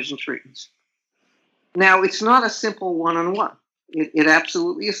more damage and treatments. Now, it's not a simple one-on-one. It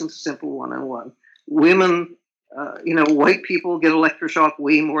absolutely isn't a simple one-on-one. Women, white people get electroshock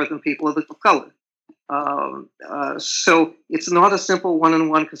way more than people of color. So it's not a simple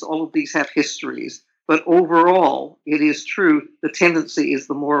one-on-one because all of these have histories. But overall, it is true. The tendency is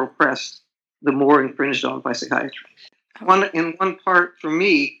the more oppressed, the more infringed on by psychiatry. One part for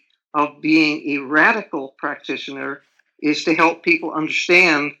me of being a radical practitioner is to help people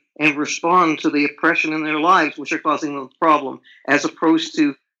understand and respond to the oppression in their lives, which are causing them the problem, as opposed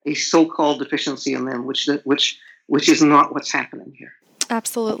to a so-called deficiency in them, which is not what's happening here.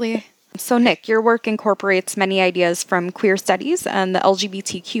 Absolutely. So, Nick, your work incorporates many ideas from queer studies and the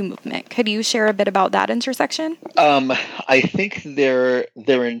LGBTQ movement. Could you share a bit about that intersection? I think they're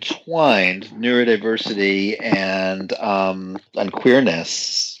entwined, neurodiversity and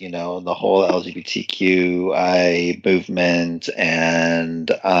queerness. The whole LGBTQI movement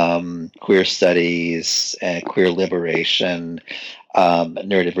and queer studies and queer liberation,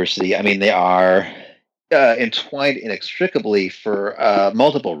 neurodiversity. I mean, they are entwined inextricably for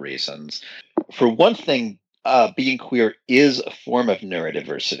multiple reasons. For one thing, being queer is a form of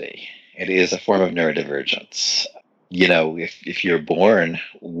neurodiversity. It is a form of neurodivergence. If you're born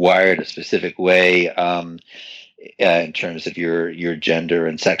wired a specific way in terms of your gender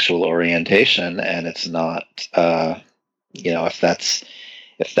and sexual orientation, and it's not, if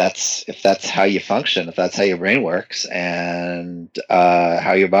that's how you function, if that's how your brain works, and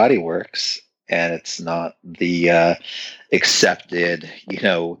how your body works, and it's not the accepted,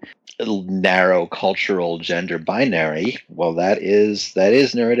 narrow cultural gender binary, well, that is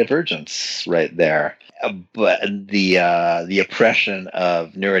neurodivergence right there. But the oppression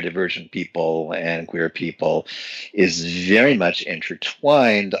of neurodivergent people and queer people is very much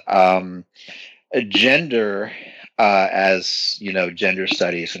intertwined. Gender, as gender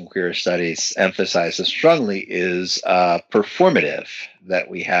studies and queer studies emphasizes strongly, is performative.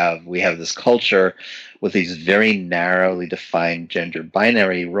 That we have this culture with these very narrowly defined gender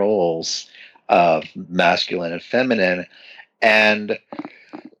binary roles of masculine and feminine, and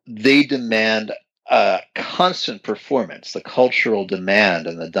they demand constant performance. The cultural demand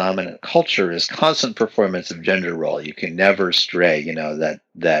and the dominant culture is constant performance of gender role. You can never stray.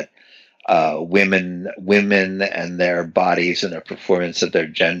 That women and their bodies and their performance of their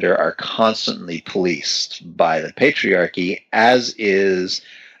gender are constantly policed by the patriarchy, as is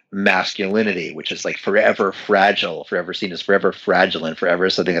masculinity, which is like forever fragile, forever seen as forever fragile, and forever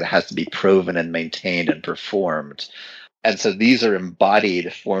something that has to be proven and maintained and performed. And so these are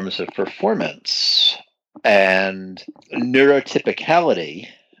embodied forms of performance. And neurotypicality,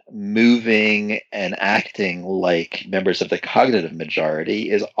 moving and acting like members of the cognitive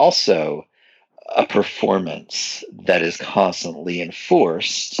majority, is also a performance that is constantly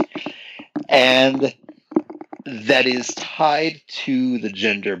enforced and that is tied to the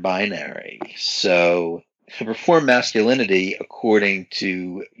gender binary. So to perform masculinity according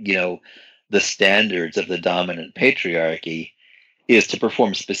to, the standards of the dominant patriarchy is to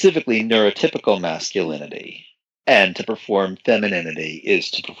perform specifically neurotypical masculinity. And to perform femininity is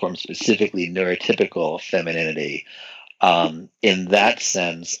to perform specifically neurotypical femininity. In that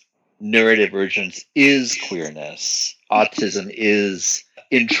sense, neurodivergence is queerness. Autism is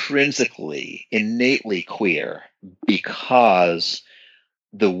intrinsically, innately queer because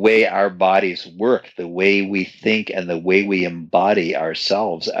the way our bodies work, the way we think, and the way we embody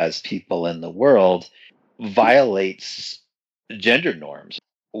ourselves as people in the world violates gender norms.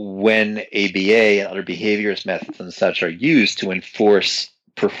 when ABA and other behaviorist methods and such are used to enforce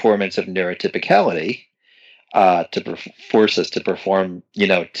performance of neurotypicality, force us to perform,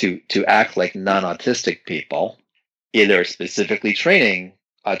 to act like non-autistic people, either specifically training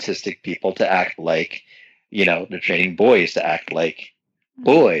autistic people to act like, they're training boys to act like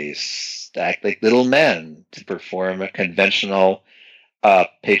boys, to act like little men, to perform a conventional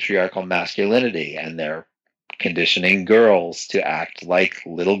patriarchal masculinity, and they're conditioning girls to act like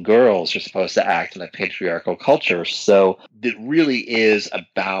little girls are supposed to act in a patriarchal culture. So it really is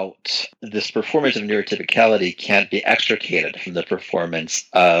about this performance of neurotypicality can't be extricated from the performance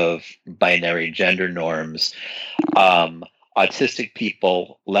of binary gender norms. Autistic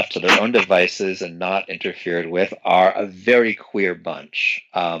people left to their own devices and not interfered with are a very queer bunch.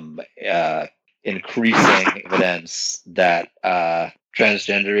 Increasing evidence that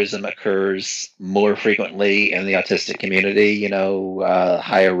transgenderism occurs more frequently in the autistic community,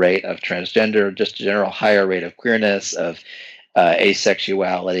 higher rate of transgender, just general higher rate of queerness, of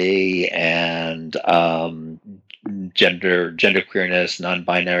asexuality, and gender queerness,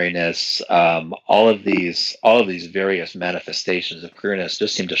 non-binariness. All of these various manifestations of queerness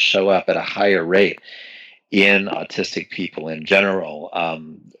just seem to show up at a higher rate in autistic people in general.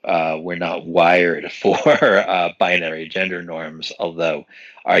 We're not wired for binary gender norms, although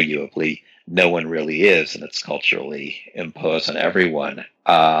arguably no one really is, and it's culturally imposed on everyone.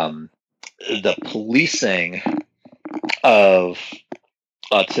 The policing of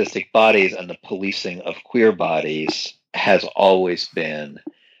autistic bodies and the policing of queer bodies has always been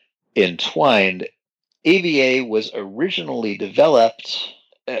entwined. ABA was originally developed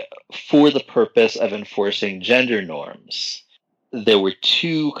for the purpose of enforcing gender norms. There were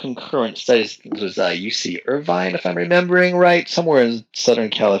two concurrent studies. It was UC Irvine, if I'm remembering right, somewhere in Southern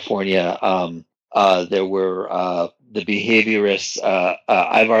California. There were the behaviorist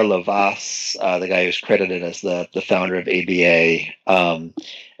Ivar Lovaas, the guy who's credited as the founder of ABA, and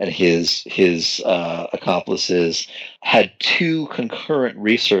his accomplices had two concurrent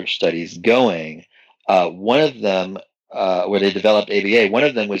research studies going. One of them, where they developed ABA, one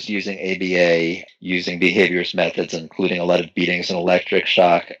of them was using ABA, using behaviorist methods, including a lot of beatings and electric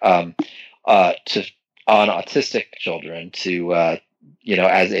shock, on autistic children to, as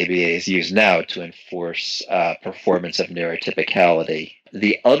ABA is used now, to enforce performance of neurotypicality.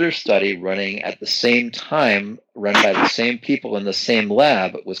 The other study running at the same time, run by the same people in the same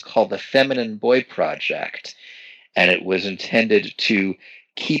lab, was called the Feminine Boy Project, and it was intended to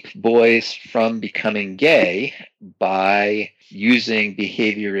keep boys from becoming gay by using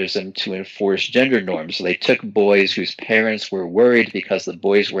behaviorism to enforce gender norms. So they took boys whose parents were worried because the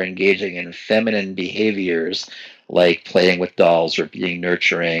boys were engaging in feminine behaviors, like playing with dolls or being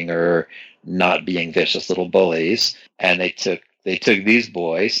nurturing or not being vicious little bullies, and they took these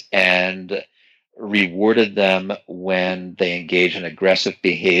boys and rewarded them when they engaged in aggressive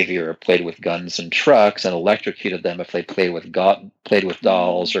behavior or played with guns and trucks, and electrocuted them if they played with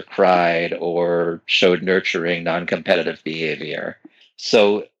dolls or cried or showed nurturing, non-competitive behavior.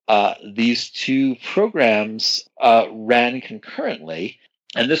 So these two programs ran concurrently,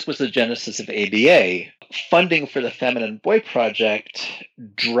 and this was the genesis of ABA. Funding for the Feminine Boy Project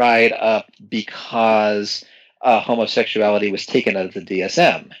dried up because homosexuality was taken out of the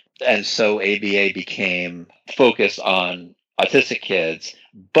DSM. And so ABA became focused on autistic kids,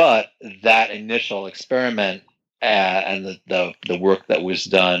 but that initial experiment and the work that was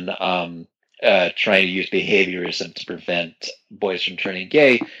done trying to use behaviorism to prevent boys from turning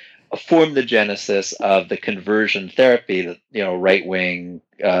gay formed the genesis of the conversion therapy that right-wing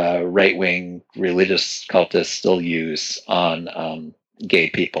religious cultists still use on gay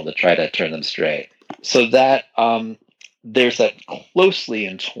people to try to turn them straight. So that there's that closely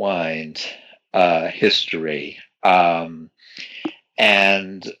entwined history, and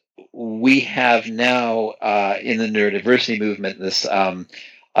we have now in the neurodiversity movement this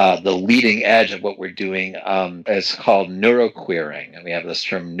the leading edge of what we're doing is called neuroqueering, and we have this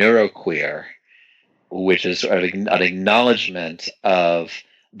term neuroqueer, which is sort of an acknowledgement of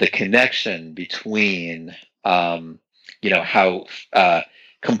the connection between how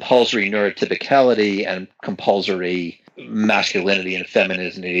compulsory neurotypicality and compulsory masculinity and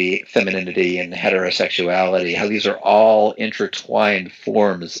femininity and heterosexuality, how these are all intertwined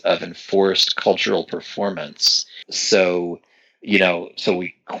forms of enforced cultural performance. So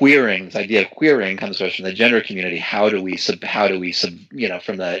queering, this idea of queering comes to us from the gender community. How do we from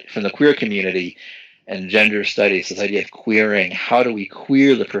the queer community and gender studies, this idea of queering, how do we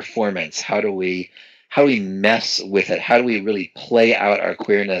queer the performance? How do we mess with it? How do we really play out our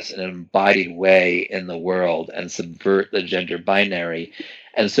queerness in an embodied way in the world and subvert the gender binary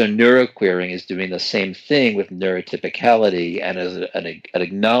And so neuroqueering is doing the same thing with neurotypicality and as an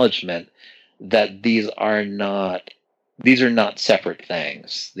acknowledgement that these are not separate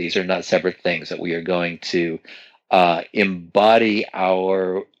things. These are not separate things, that we are going to embody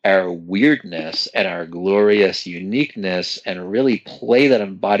our weirdness and our glorious uniqueness and really play that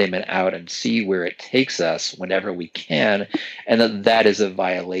embodiment out and see where it takes us whenever we can, and that is a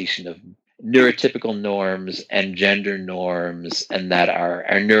violation of neurotypical norms and gender norms, and that our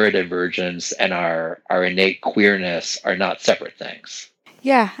neurodivergence and our innate queerness are not separate things.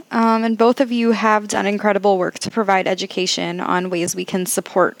 Yeah, and both of you have done incredible work to provide education on ways we can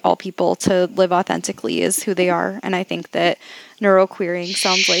support all people to live authentically as who they are, and I think that neuroqueering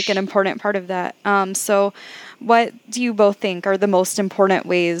sounds like an important part of that. So what do you both think are the most important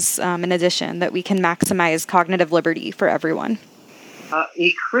ways, in addition, that we can maximize cognitive liberty for everyone?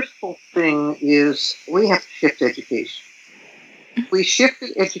 A critical thing is we have to shift education. We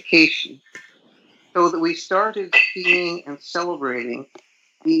shifted education so that we started seeing and celebrating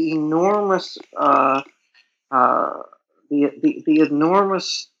the enormous the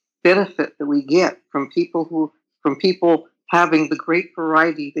enormous benefit that we get from people having the great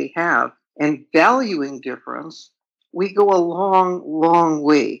variety they have and valuing difference. We go a long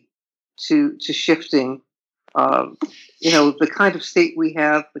way to shifting the kind of state we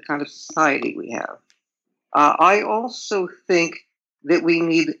have, the kind of society we have. I also think that we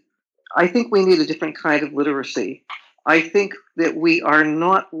need a different kind of literacy. I think that we are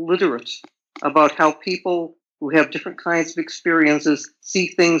not literate about how people who have different kinds of experiences see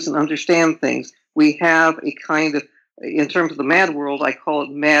things and understand things. We have a kind of, in terms of the mad world, I call it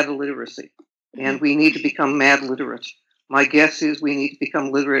mad literacy. And we need to become mad literate. My guess is we need to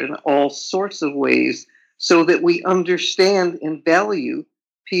become literate in all sorts of ways so that we understand and value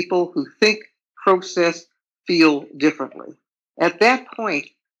people who think, process, feel differently. At that point,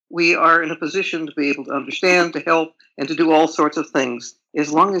 we are in a position to be able to understand, to help, and to do all sorts of things.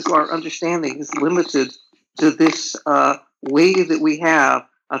 As long as our understanding is limited to this way that we have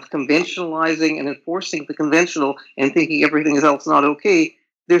of conventionalizing and enforcing the conventional and thinking everything else not okay,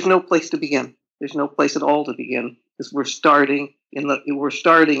 there's no place to begin. There's no place at all to begin, because we're starting in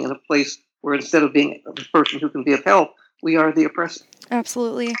a place where instead of being the person who can be of help, we are the oppressor.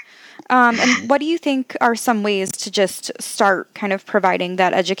 Absolutely. And what do you think are some ways to just start kind of providing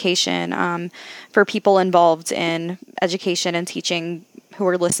that education for people involved in education and teaching who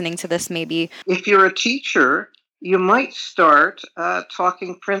are listening to this maybe? If you're a teacher, you might start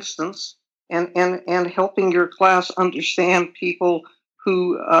talking, for instance, and helping your class understand people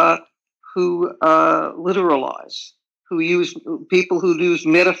who literalize, who use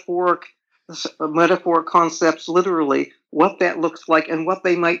metaphoric concepts literally, what that looks like and what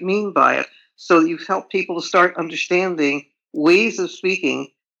they might mean by it. So you've helped people to start understanding ways of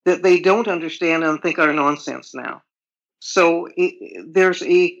speaking that they don't understand and think are nonsense now. So there's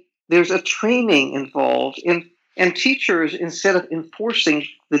a training involved, and teachers, instead of enforcing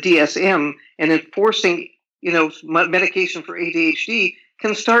the DSM and enforcing medication for ADHD,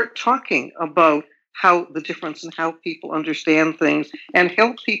 can start talking about how the difference in how people understand things and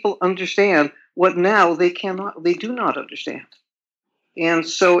help people understand what now they do not understand. And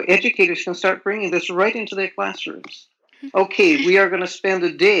so educators can start bringing this right into their classrooms. Okay, we are going to spend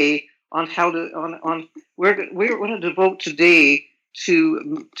a day on we're going to devote today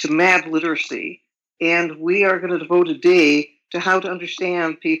to mad literacy, and we are going to devote a day to how to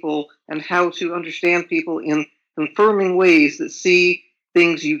understand people and how to understand people in confirming ways that see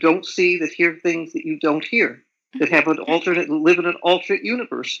things you don't see, that hear things that you don't hear, that live in an alternate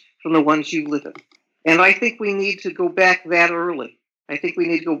universe from the ones you live in. And I think we need to go back that early. I think we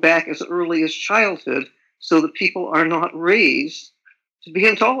need to go back as early as childhood so that people are not raised to be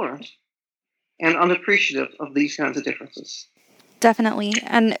intolerant and unappreciative of these kinds of differences. Definitely.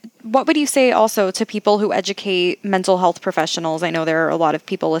 And what would you say also to people who educate mental health professionals? I know there are a lot of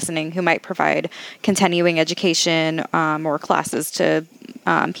people listening who might provide continuing education or classes to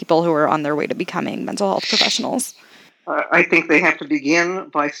people who are on their way to becoming mental health professionals. I think they have to begin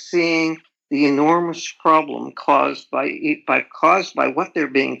by seeing the enormous problem caused by what they're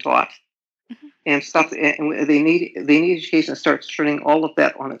being taught, and stuff. And they need education that starts turning all of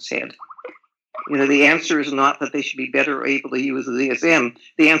that on its head. The answer is not that they should be better able to use the DSM.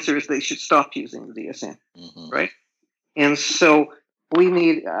 The answer is they should stop using the DSM, right? And so we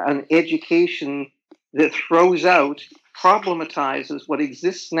need an education that throws out, problematizes what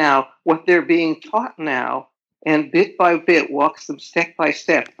exists now, what they're being taught now, and bit by bit walks them step by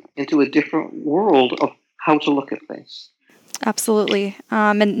step into a different world of how to look at things. Absolutely.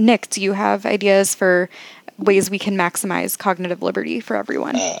 And Nick, do you have ideas for ways we can maximize cognitive liberty for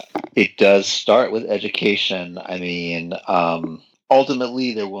everyone? It does start with education. I mean,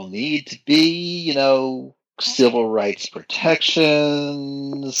 ultimately, there will need to be, civil rights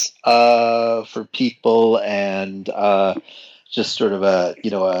protections for people, and just sort of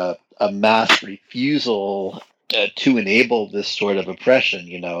a mass refusal to enable this sort of oppression.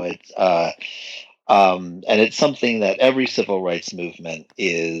 And it's something that every civil rights movement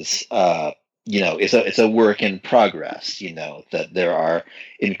is. It's a work in progress, that there are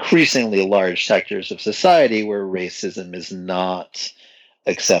increasingly large sectors of society where racism is not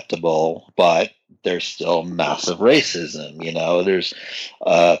acceptable, but there's still massive racism. There's,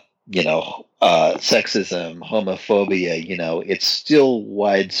 sexism, homophobia, it's still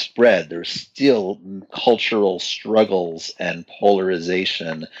widespread. There's still cultural struggles and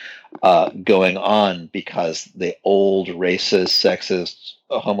polarization going on because the old racist, sexist,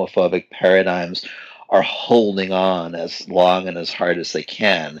 homophobic paradigms are holding on as long and as hard as they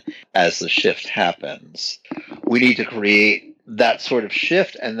can as the shift happens. We need to create that sort of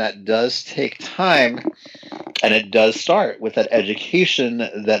shift, and that does take time, and it does start with that education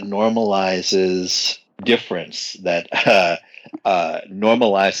that normalizes difference, that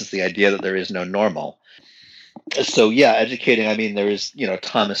normalizes the idea that there is no normal. So yeah, educating. I mean, there is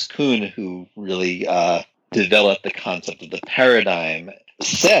Thomas Kuhn, who really developed the concept of the paradigm,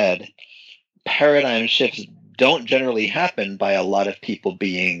 said paradigm shifts don't generally happen by a lot of people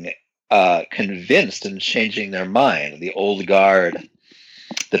being convinced and changing their mind. The old guard,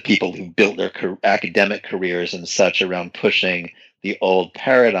 the people who built their academic careers and such around pushing the old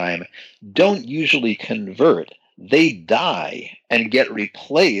paradigm, don't usually convert. They die and get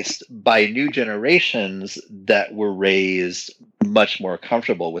replaced by new generations that were raised much more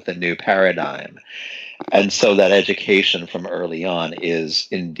comfortable with the new paradigm. And so that education from early on is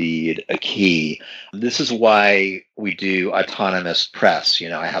indeed a key. This is why we do autonomous press.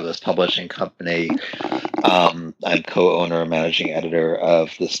 I have this publishing company. I'm co-owner and managing editor of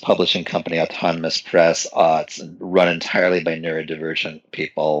this publishing company, Autonomous Press. It's run entirely by neurodivergent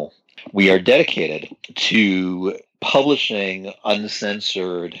people. We are dedicated to publishing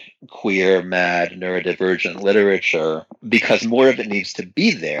uncensored, queer, mad, neurodivergent literature because more of it needs to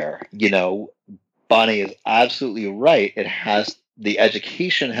be there. Bonnie is absolutely right. The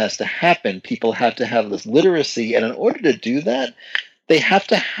education has to happen. People have to have this literacy. And in order to do that, they have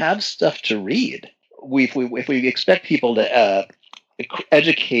to have stuff to read. If we expect people to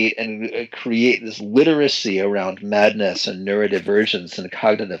educate and create this literacy around madness and neurodivergence and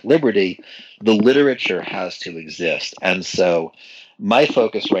cognitive liberty, the literature has to exist. And so my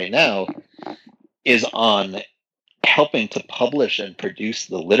focus right now is on helping to publish and produce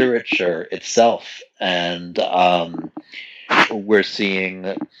the literature itself. And we're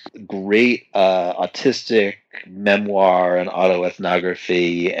seeing great autistic memoir and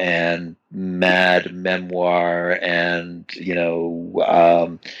autoethnography and mad memoir, and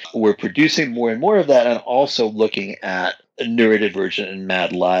we're producing more and more of that, and also looking at neurodivergent and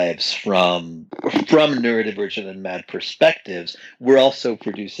mad lives from neurodivergent and mad perspectives. We're also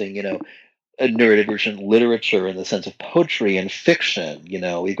producing a neurodivergent literature in the sense of poetry and fiction.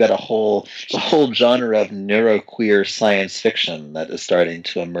 We've got a whole genre of neuroqueer science fiction that is starting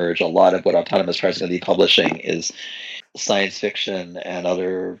to emerge. A lot of what Autonomous Press is going to be publishing is science fiction and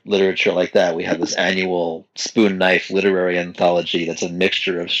other literature like that. We have this annual Spoon Knife literary anthology that's a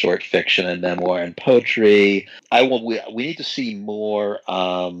mixture of short fiction and memoir and poetry. We need to see more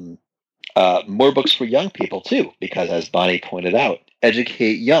books for young people too, because as Bonnie pointed out,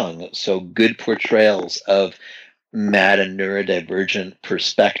 educate young. So good portrayals of mad and neurodivergent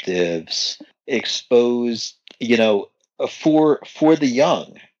perspectives, expose, for the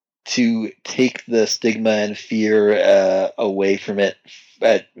young to take the stigma and fear away from it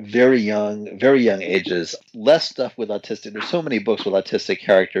at very young ages. Less stuff with autistic. There's so many books with autistic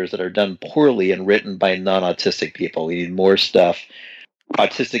characters that are done poorly and written by non-autistic people. We need more stuff.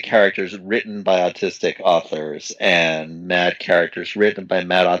 Autistic characters written by autistic authors and mad characters written by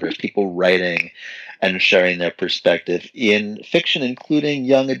mad authors, people writing and sharing their perspective in fiction, including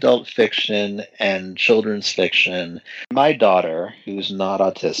young adult fiction and children's fiction. My daughter, who's not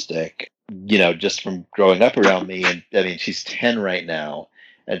autistic, just from growing up around me, and I mean, she's 10 right now,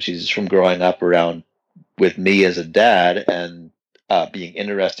 and she's from growing up around with me as a dad and being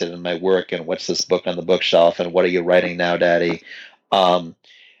interested in my work and what's this book on the bookshelf and what are you writing now, Daddy?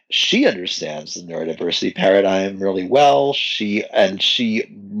 She understands the neurodiversity paradigm really well. She,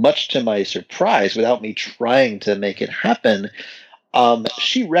 much to my surprise, without me trying to make it happen,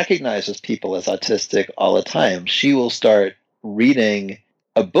 she recognizes people as autistic all the time. She will start reading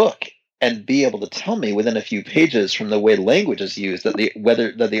a book and be able to tell me within a few pages from the way language is used that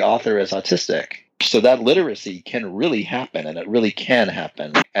the author is autistic. So that literacy can really happen, and it really can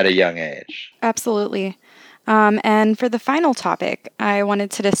happen at a young age. Absolutely. And for the final topic, I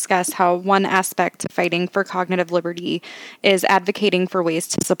wanted to discuss how one aspect of fighting for cognitive liberty is advocating for ways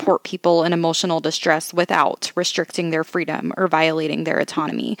to support people in emotional distress without restricting their freedom or violating their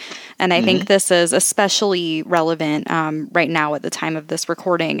autonomy. And I think this is especially relevant right now at the time of this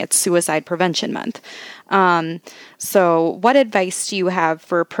recording. It's Suicide Prevention Month. So what advice do you have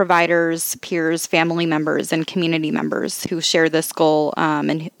for providers, peers, family members, and community members who share this goal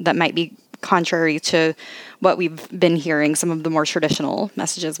and that might be contrary to what we've been hearing, some of the more traditional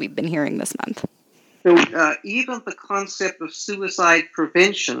messages we've been hearing this month? So even the concept of suicide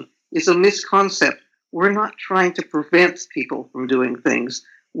prevention is a misconcept. We're not trying to prevent people from doing things.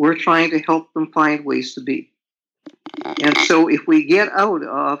 We're trying to help them find ways to be. And so if we get out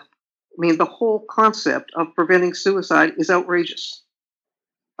of, the whole concept of preventing suicide is outrageous.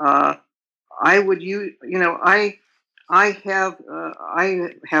 I have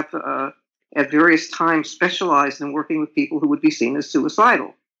at various times specialized in working with people who would be seen as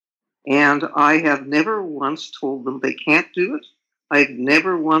suicidal. And I have never once told them they can't do it. I've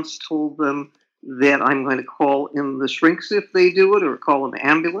never once told them that I'm going to call in the shrinks if they do it or call an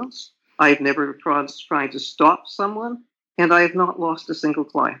ambulance. I've never tried to stop someone, and I have not lost a single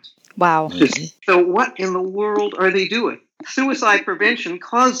client. Wow. So what in the world are they doing? Suicide prevention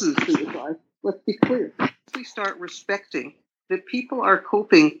causes suicide. Let's be clear. We start respecting that people are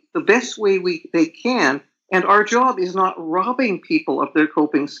coping the best way they can, and our job is not robbing people of their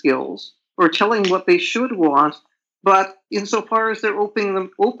coping skills or telling what they should want, but insofar as they're open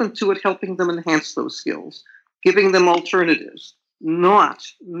to it, helping them enhance those skills, giving them alternatives, not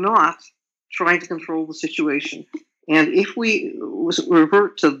trying to control the situation. And if we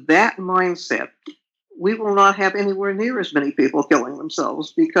revert to that mindset, we will not have anywhere near as many people killing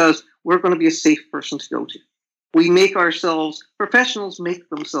themselves because we're going to be a safe person to go to. Professionals make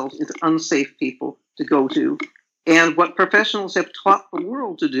themselves into unsafe people to go to. And what professionals have taught the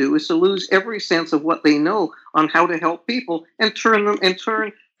world to do is to lose every sense of what they know on how to help people and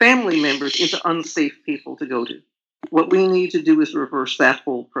turn family members into unsafe people to go to. What we need to do is reverse that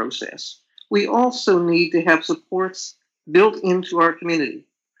whole process. We also need to have supports built into our community.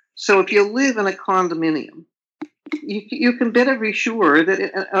 So if you live in a condominium, you can better be sure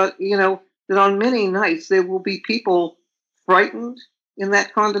that that on many nights there will be people frightened in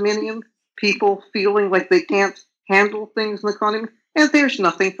that condominium, people feeling like they can't handle things in the condominium, and there's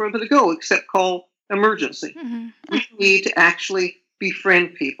nothing further to go except call emergency. Mm-hmm. We need to actually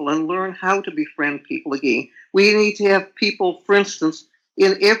befriend people and learn how to befriend people again. We need to have people, for instance,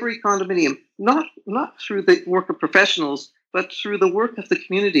 in every condominium, not through the work of professionals, but through the work of the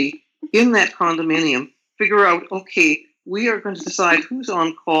community in that condominium, figure out, okay, we are going to decide who's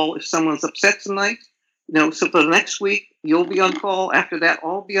on call if someone's upset tonight. So for the next week, you'll be on call. After that,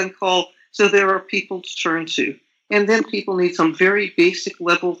 I'll be on call. So there are people to turn to. And then people need some very basic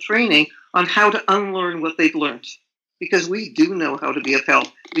level training on how to unlearn what they've learned. Because we do know how to be of help.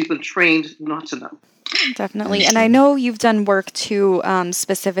 We've been trained not to know. Definitely. And I know you've done work too,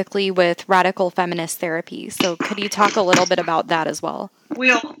 specifically with radical feminist therapy. So could you talk a little bit about that as well?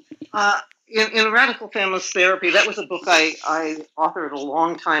 Well, in Radical Feminist Therapy, that was a book I authored a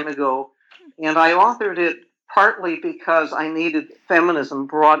long time ago. And I authored it partly because I needed feminism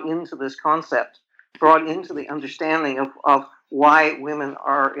brought into this concept, brought into the understanding of why women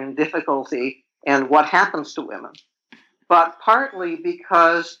are in difficulty and what happens to women. But partly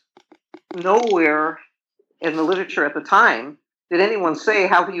because nowhere in the literature at the time did anyone say,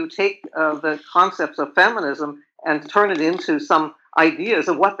 how do you take the concepts of feminism and turn it into some ideas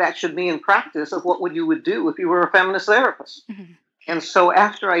of what that should mean in practice, of what you would do if you were a feminist therapist. Mm-hmm. And so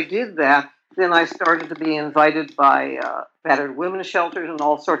after I did that, then I started to be invited by battered women's shelters and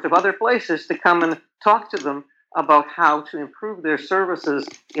all sorts of other places to come and talk to them about how to improve their services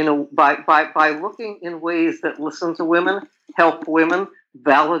by looking in ways that listen to women, help women,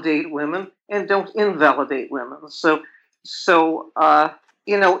 validate women, and don't invalidate women. So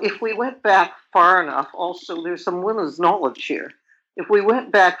if we went back far enough, also there's some women's knowledge here. If we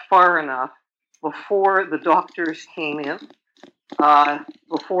went back far enough before the doctors came in,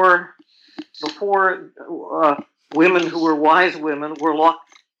 before women who were wise women were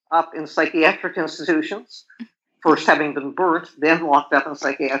locked up in psychiatric institutions, first having been burnt, then locked up in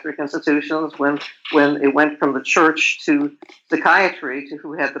psychiatric institutions when it went from the church to psychiatry to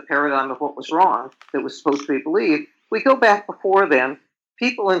who had the paradigm of what was wrong that was supposed to be believed. We go back before then,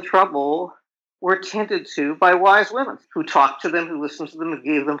 people in trouble were tended to by wise women who talked to them, who listened to them, who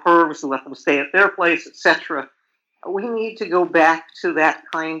gave them herbs, who let them stay at their place, etc. We need to go back to that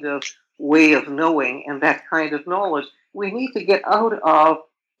kind of way of knowing and that kind of knowledge. We need to get out of,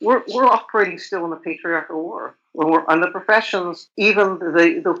 we're operating still in the patriarchal war. When we're on the professions, even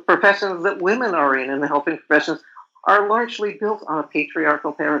the professions that women are in the helping professions, are largely built on a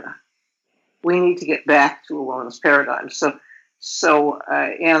patriarchal paradigm. We need to get back to a woman's paradigm.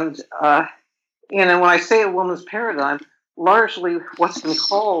 And when I say a woman's paradigm, largely what's been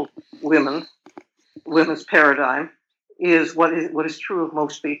called women's paradigm is what is true of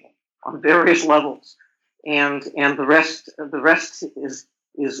most people on various levels, and the rest is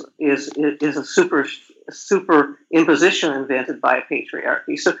a super imposition invented by a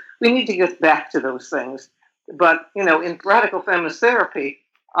patriarchy. So we need to get back to those things. But in radical feminist therapy,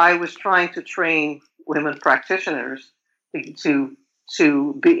 I was trying to train women practitioners to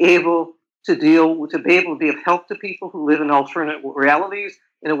be able to be of help to people who live in alternate realities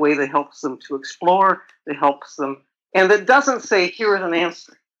in a way that helps them to explore, that helps them, and that doesn't say, here is an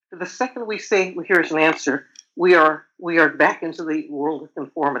answer. The second we say, well, here's an answer, we are back into the world of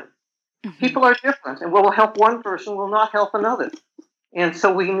conformity. Mm-hmm. People are different, and what will help one person will not help another. And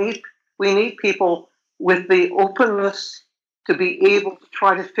so we need people with the openness to be able to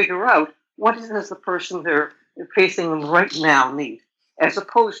try to figure out what does the person they're facing them right now need, as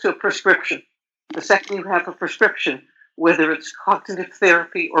opposed to a prescription. The second you have a prescription, whether it's cognitive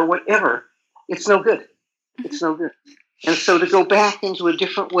therapy or whatever, it's no good. It's no good. And so to go back into a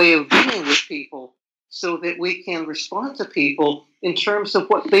different way of being with people so that we can respond to people in terms of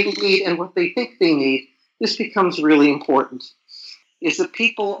what they need and what they think they need, this becomes really important. Is that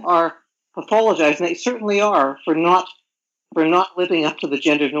people are pathologized, and they certainly are, for not living up to the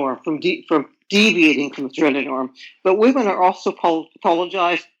gender norm, from deviating from the gender norm. But women are also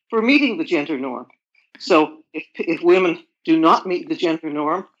pathologized for meeting the gender norm. So if women do not meet the gender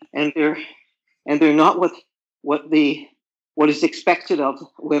norm and they're not what is expected of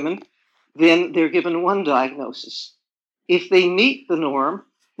women, then they're given one diagnosis. If they meet the norm,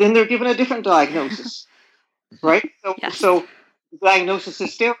 then they're given a different diagnosis, right? So diagnosis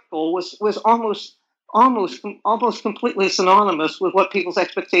hysterical was almost completely synonymous with what people's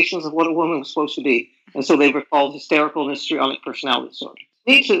expectations of what a woman was supposed to be, and so they were called hysterical and histrionic personality disorder.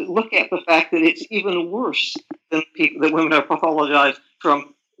 We need to look at the fact that it's even worse than that women are pathologized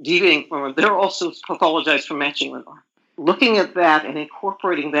from deviating from it. They're also pathologized from matching the norm. Looking at that and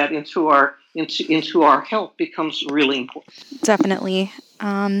incorporating that into our health becomes really important. Definitely.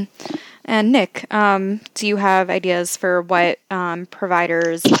 And Nick, do you have ideas for what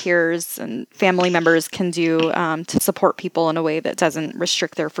providers, peers, and family members can do to support people in a way that doesn't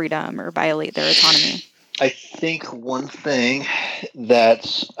restrict their freedom or violate their autonomy? I think one thing that,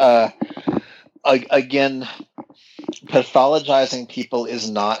 again, pathologizing people is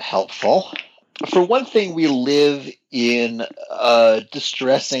not helpful. For one thing, we live in a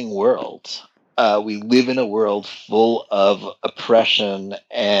distressing world. We live in a world full of oppression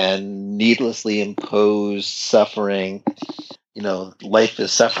and needlessly imposed suffering. Life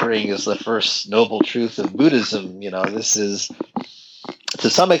is suffering is the first noble truth of Buddhism. This is, to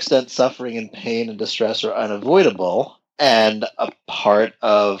some extent, suffering and pain and distress are unavoidable and a part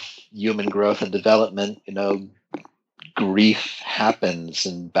of human growth and development. Grief happens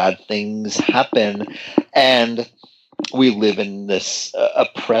and bad things happen, and we live in this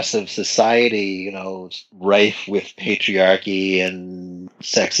oppressive society, rife with patriarchy and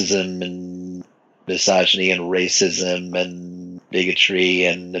sexism and misogyny and racism and bigotry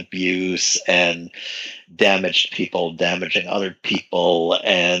and abuse and damaged people damaging other people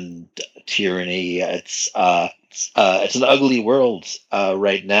and tyranny. It's an ugly world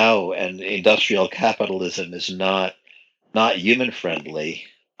right now, and industrial capitalism is not human friendly.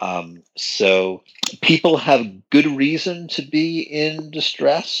 So people have good reason to be in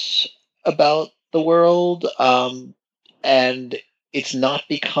distress about the world, and it's not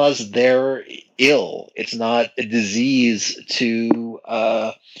because they're ill. It's not a disease to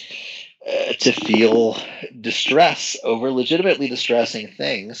feel distress over legitimately distressing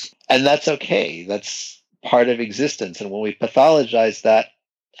things, and that's okay. That's part of existence. And when we pathologize that,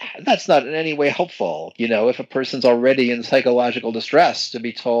 that's not in any way helpful. If a person's already in psychological distress, to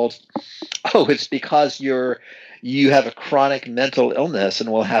be told, oh, it's because you have a chronic mental illness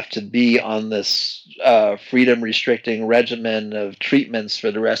and will have to be on this freedom-restricting regimen of treatments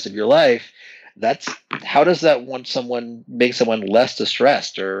for the rest of your life, how does that make someone less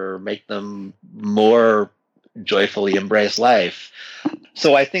distressed or make them more joyfully embrace life?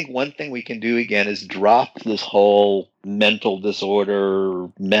 So I think one thing we can do, again, is drop this whole mental disorder,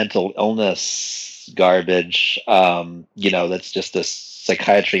 mental illness garbage, that's just a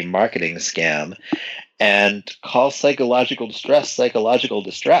psychiatry marketing scam, and call psychological distress.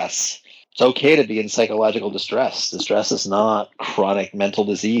 It's okay to be in psychological distress. Distress is not chronic mental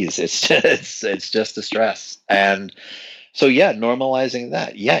disease. It's just distress. And so, normalizing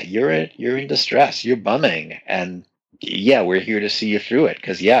that. Yeah, you're in distress. You're bumming, and we're here to see you through it,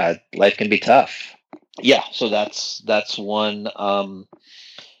 because life can be tough. So that's one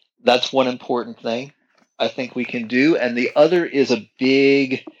important thing I think we can do, and the other is a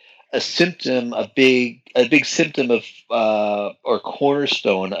big symptom of or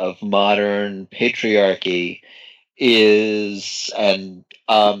cornerstone of modern patriarchy is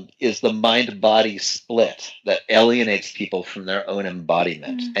the mind-body split that alienates people from their own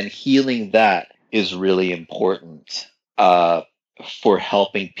embodiment, and healing that is really important for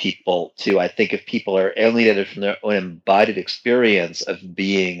helping people to, I think, if people are alienated from their own embodied experience of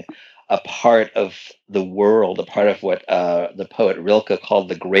being a part of the world, a part of what the poet Rilke called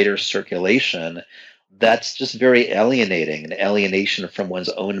the greater circulation, that's just very alienating, an alienation from one's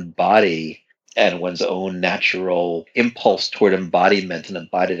own body and one's own natural impulse toward embodiment and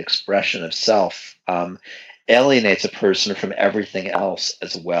embodied expression of self. Alienates a person from everything else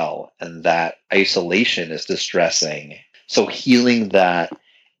as well, and that isolation is distressing. So healing that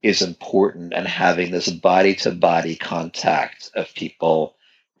is important, and having this body-to-body contact of people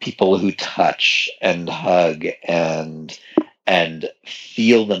who touch and hug and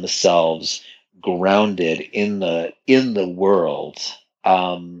feel themselves grounded in the world,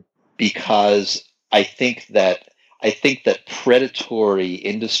 because I think that predatory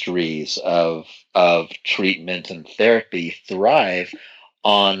industries of treatment and therapy thrive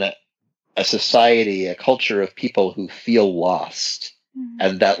on a society, a culture of people who feel lost.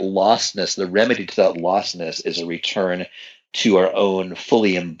 And that lostness, the remedy to that lostness, is a return to our own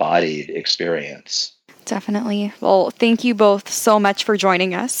fully embodied experience. Definitely. Well, thank you both so much for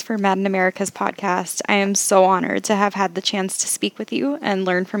joining us for Mad in America's podcast. I am so honored to have had the chance to speak with you and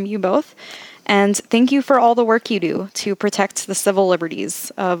learn from you both. And thank you for all the work you do to protect the civil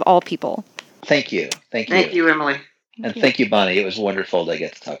liberties of all people. Thank you. Thank you, Emily. Thank you, Bonnie. It was wonderful to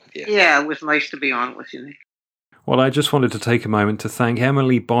get to talk with you. Yeah, it was nice to be on with you, Nick. Well, I just wanted to take a moment to thank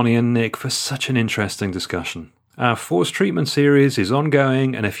Emily, Bonnie, and Nick for such an interesting discussion. Our Forced Treatment series is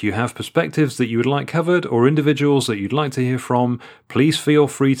ongoing, and if you have perspectives that you would like covered or individuals that you'd like to hear from, please feel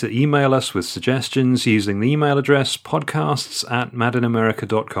free to email us with suggestions using the email address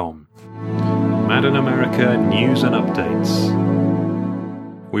podcasts@madinamerica.com. Mad in America News and Updates.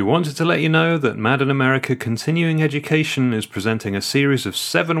 We wanted to let you know that Mad in America Continuing Education is presenting a series of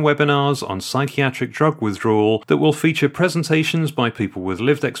 7 webinars on psychiatric drug withdrawal that will feature presentations by people with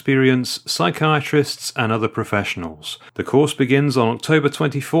lived experience, psychiatrists, and other professionals. The course begins on October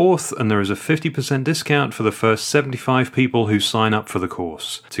 24th, and there is a 50% discount for the first 75 people who sign up for the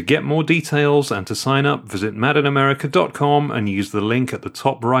course. To get more details and to sign up, visit madinamerica.com and use the link at the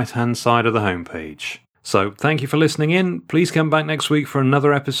top right-hand side of the homepage. So, thank you for listening in. Please come back next week for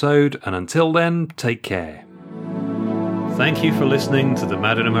another episode, and until then, take care. Thank you for listening to the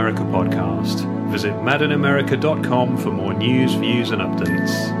Mad in America podcast. Visit madinamerica.com for more news, views, and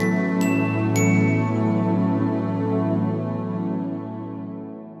updates.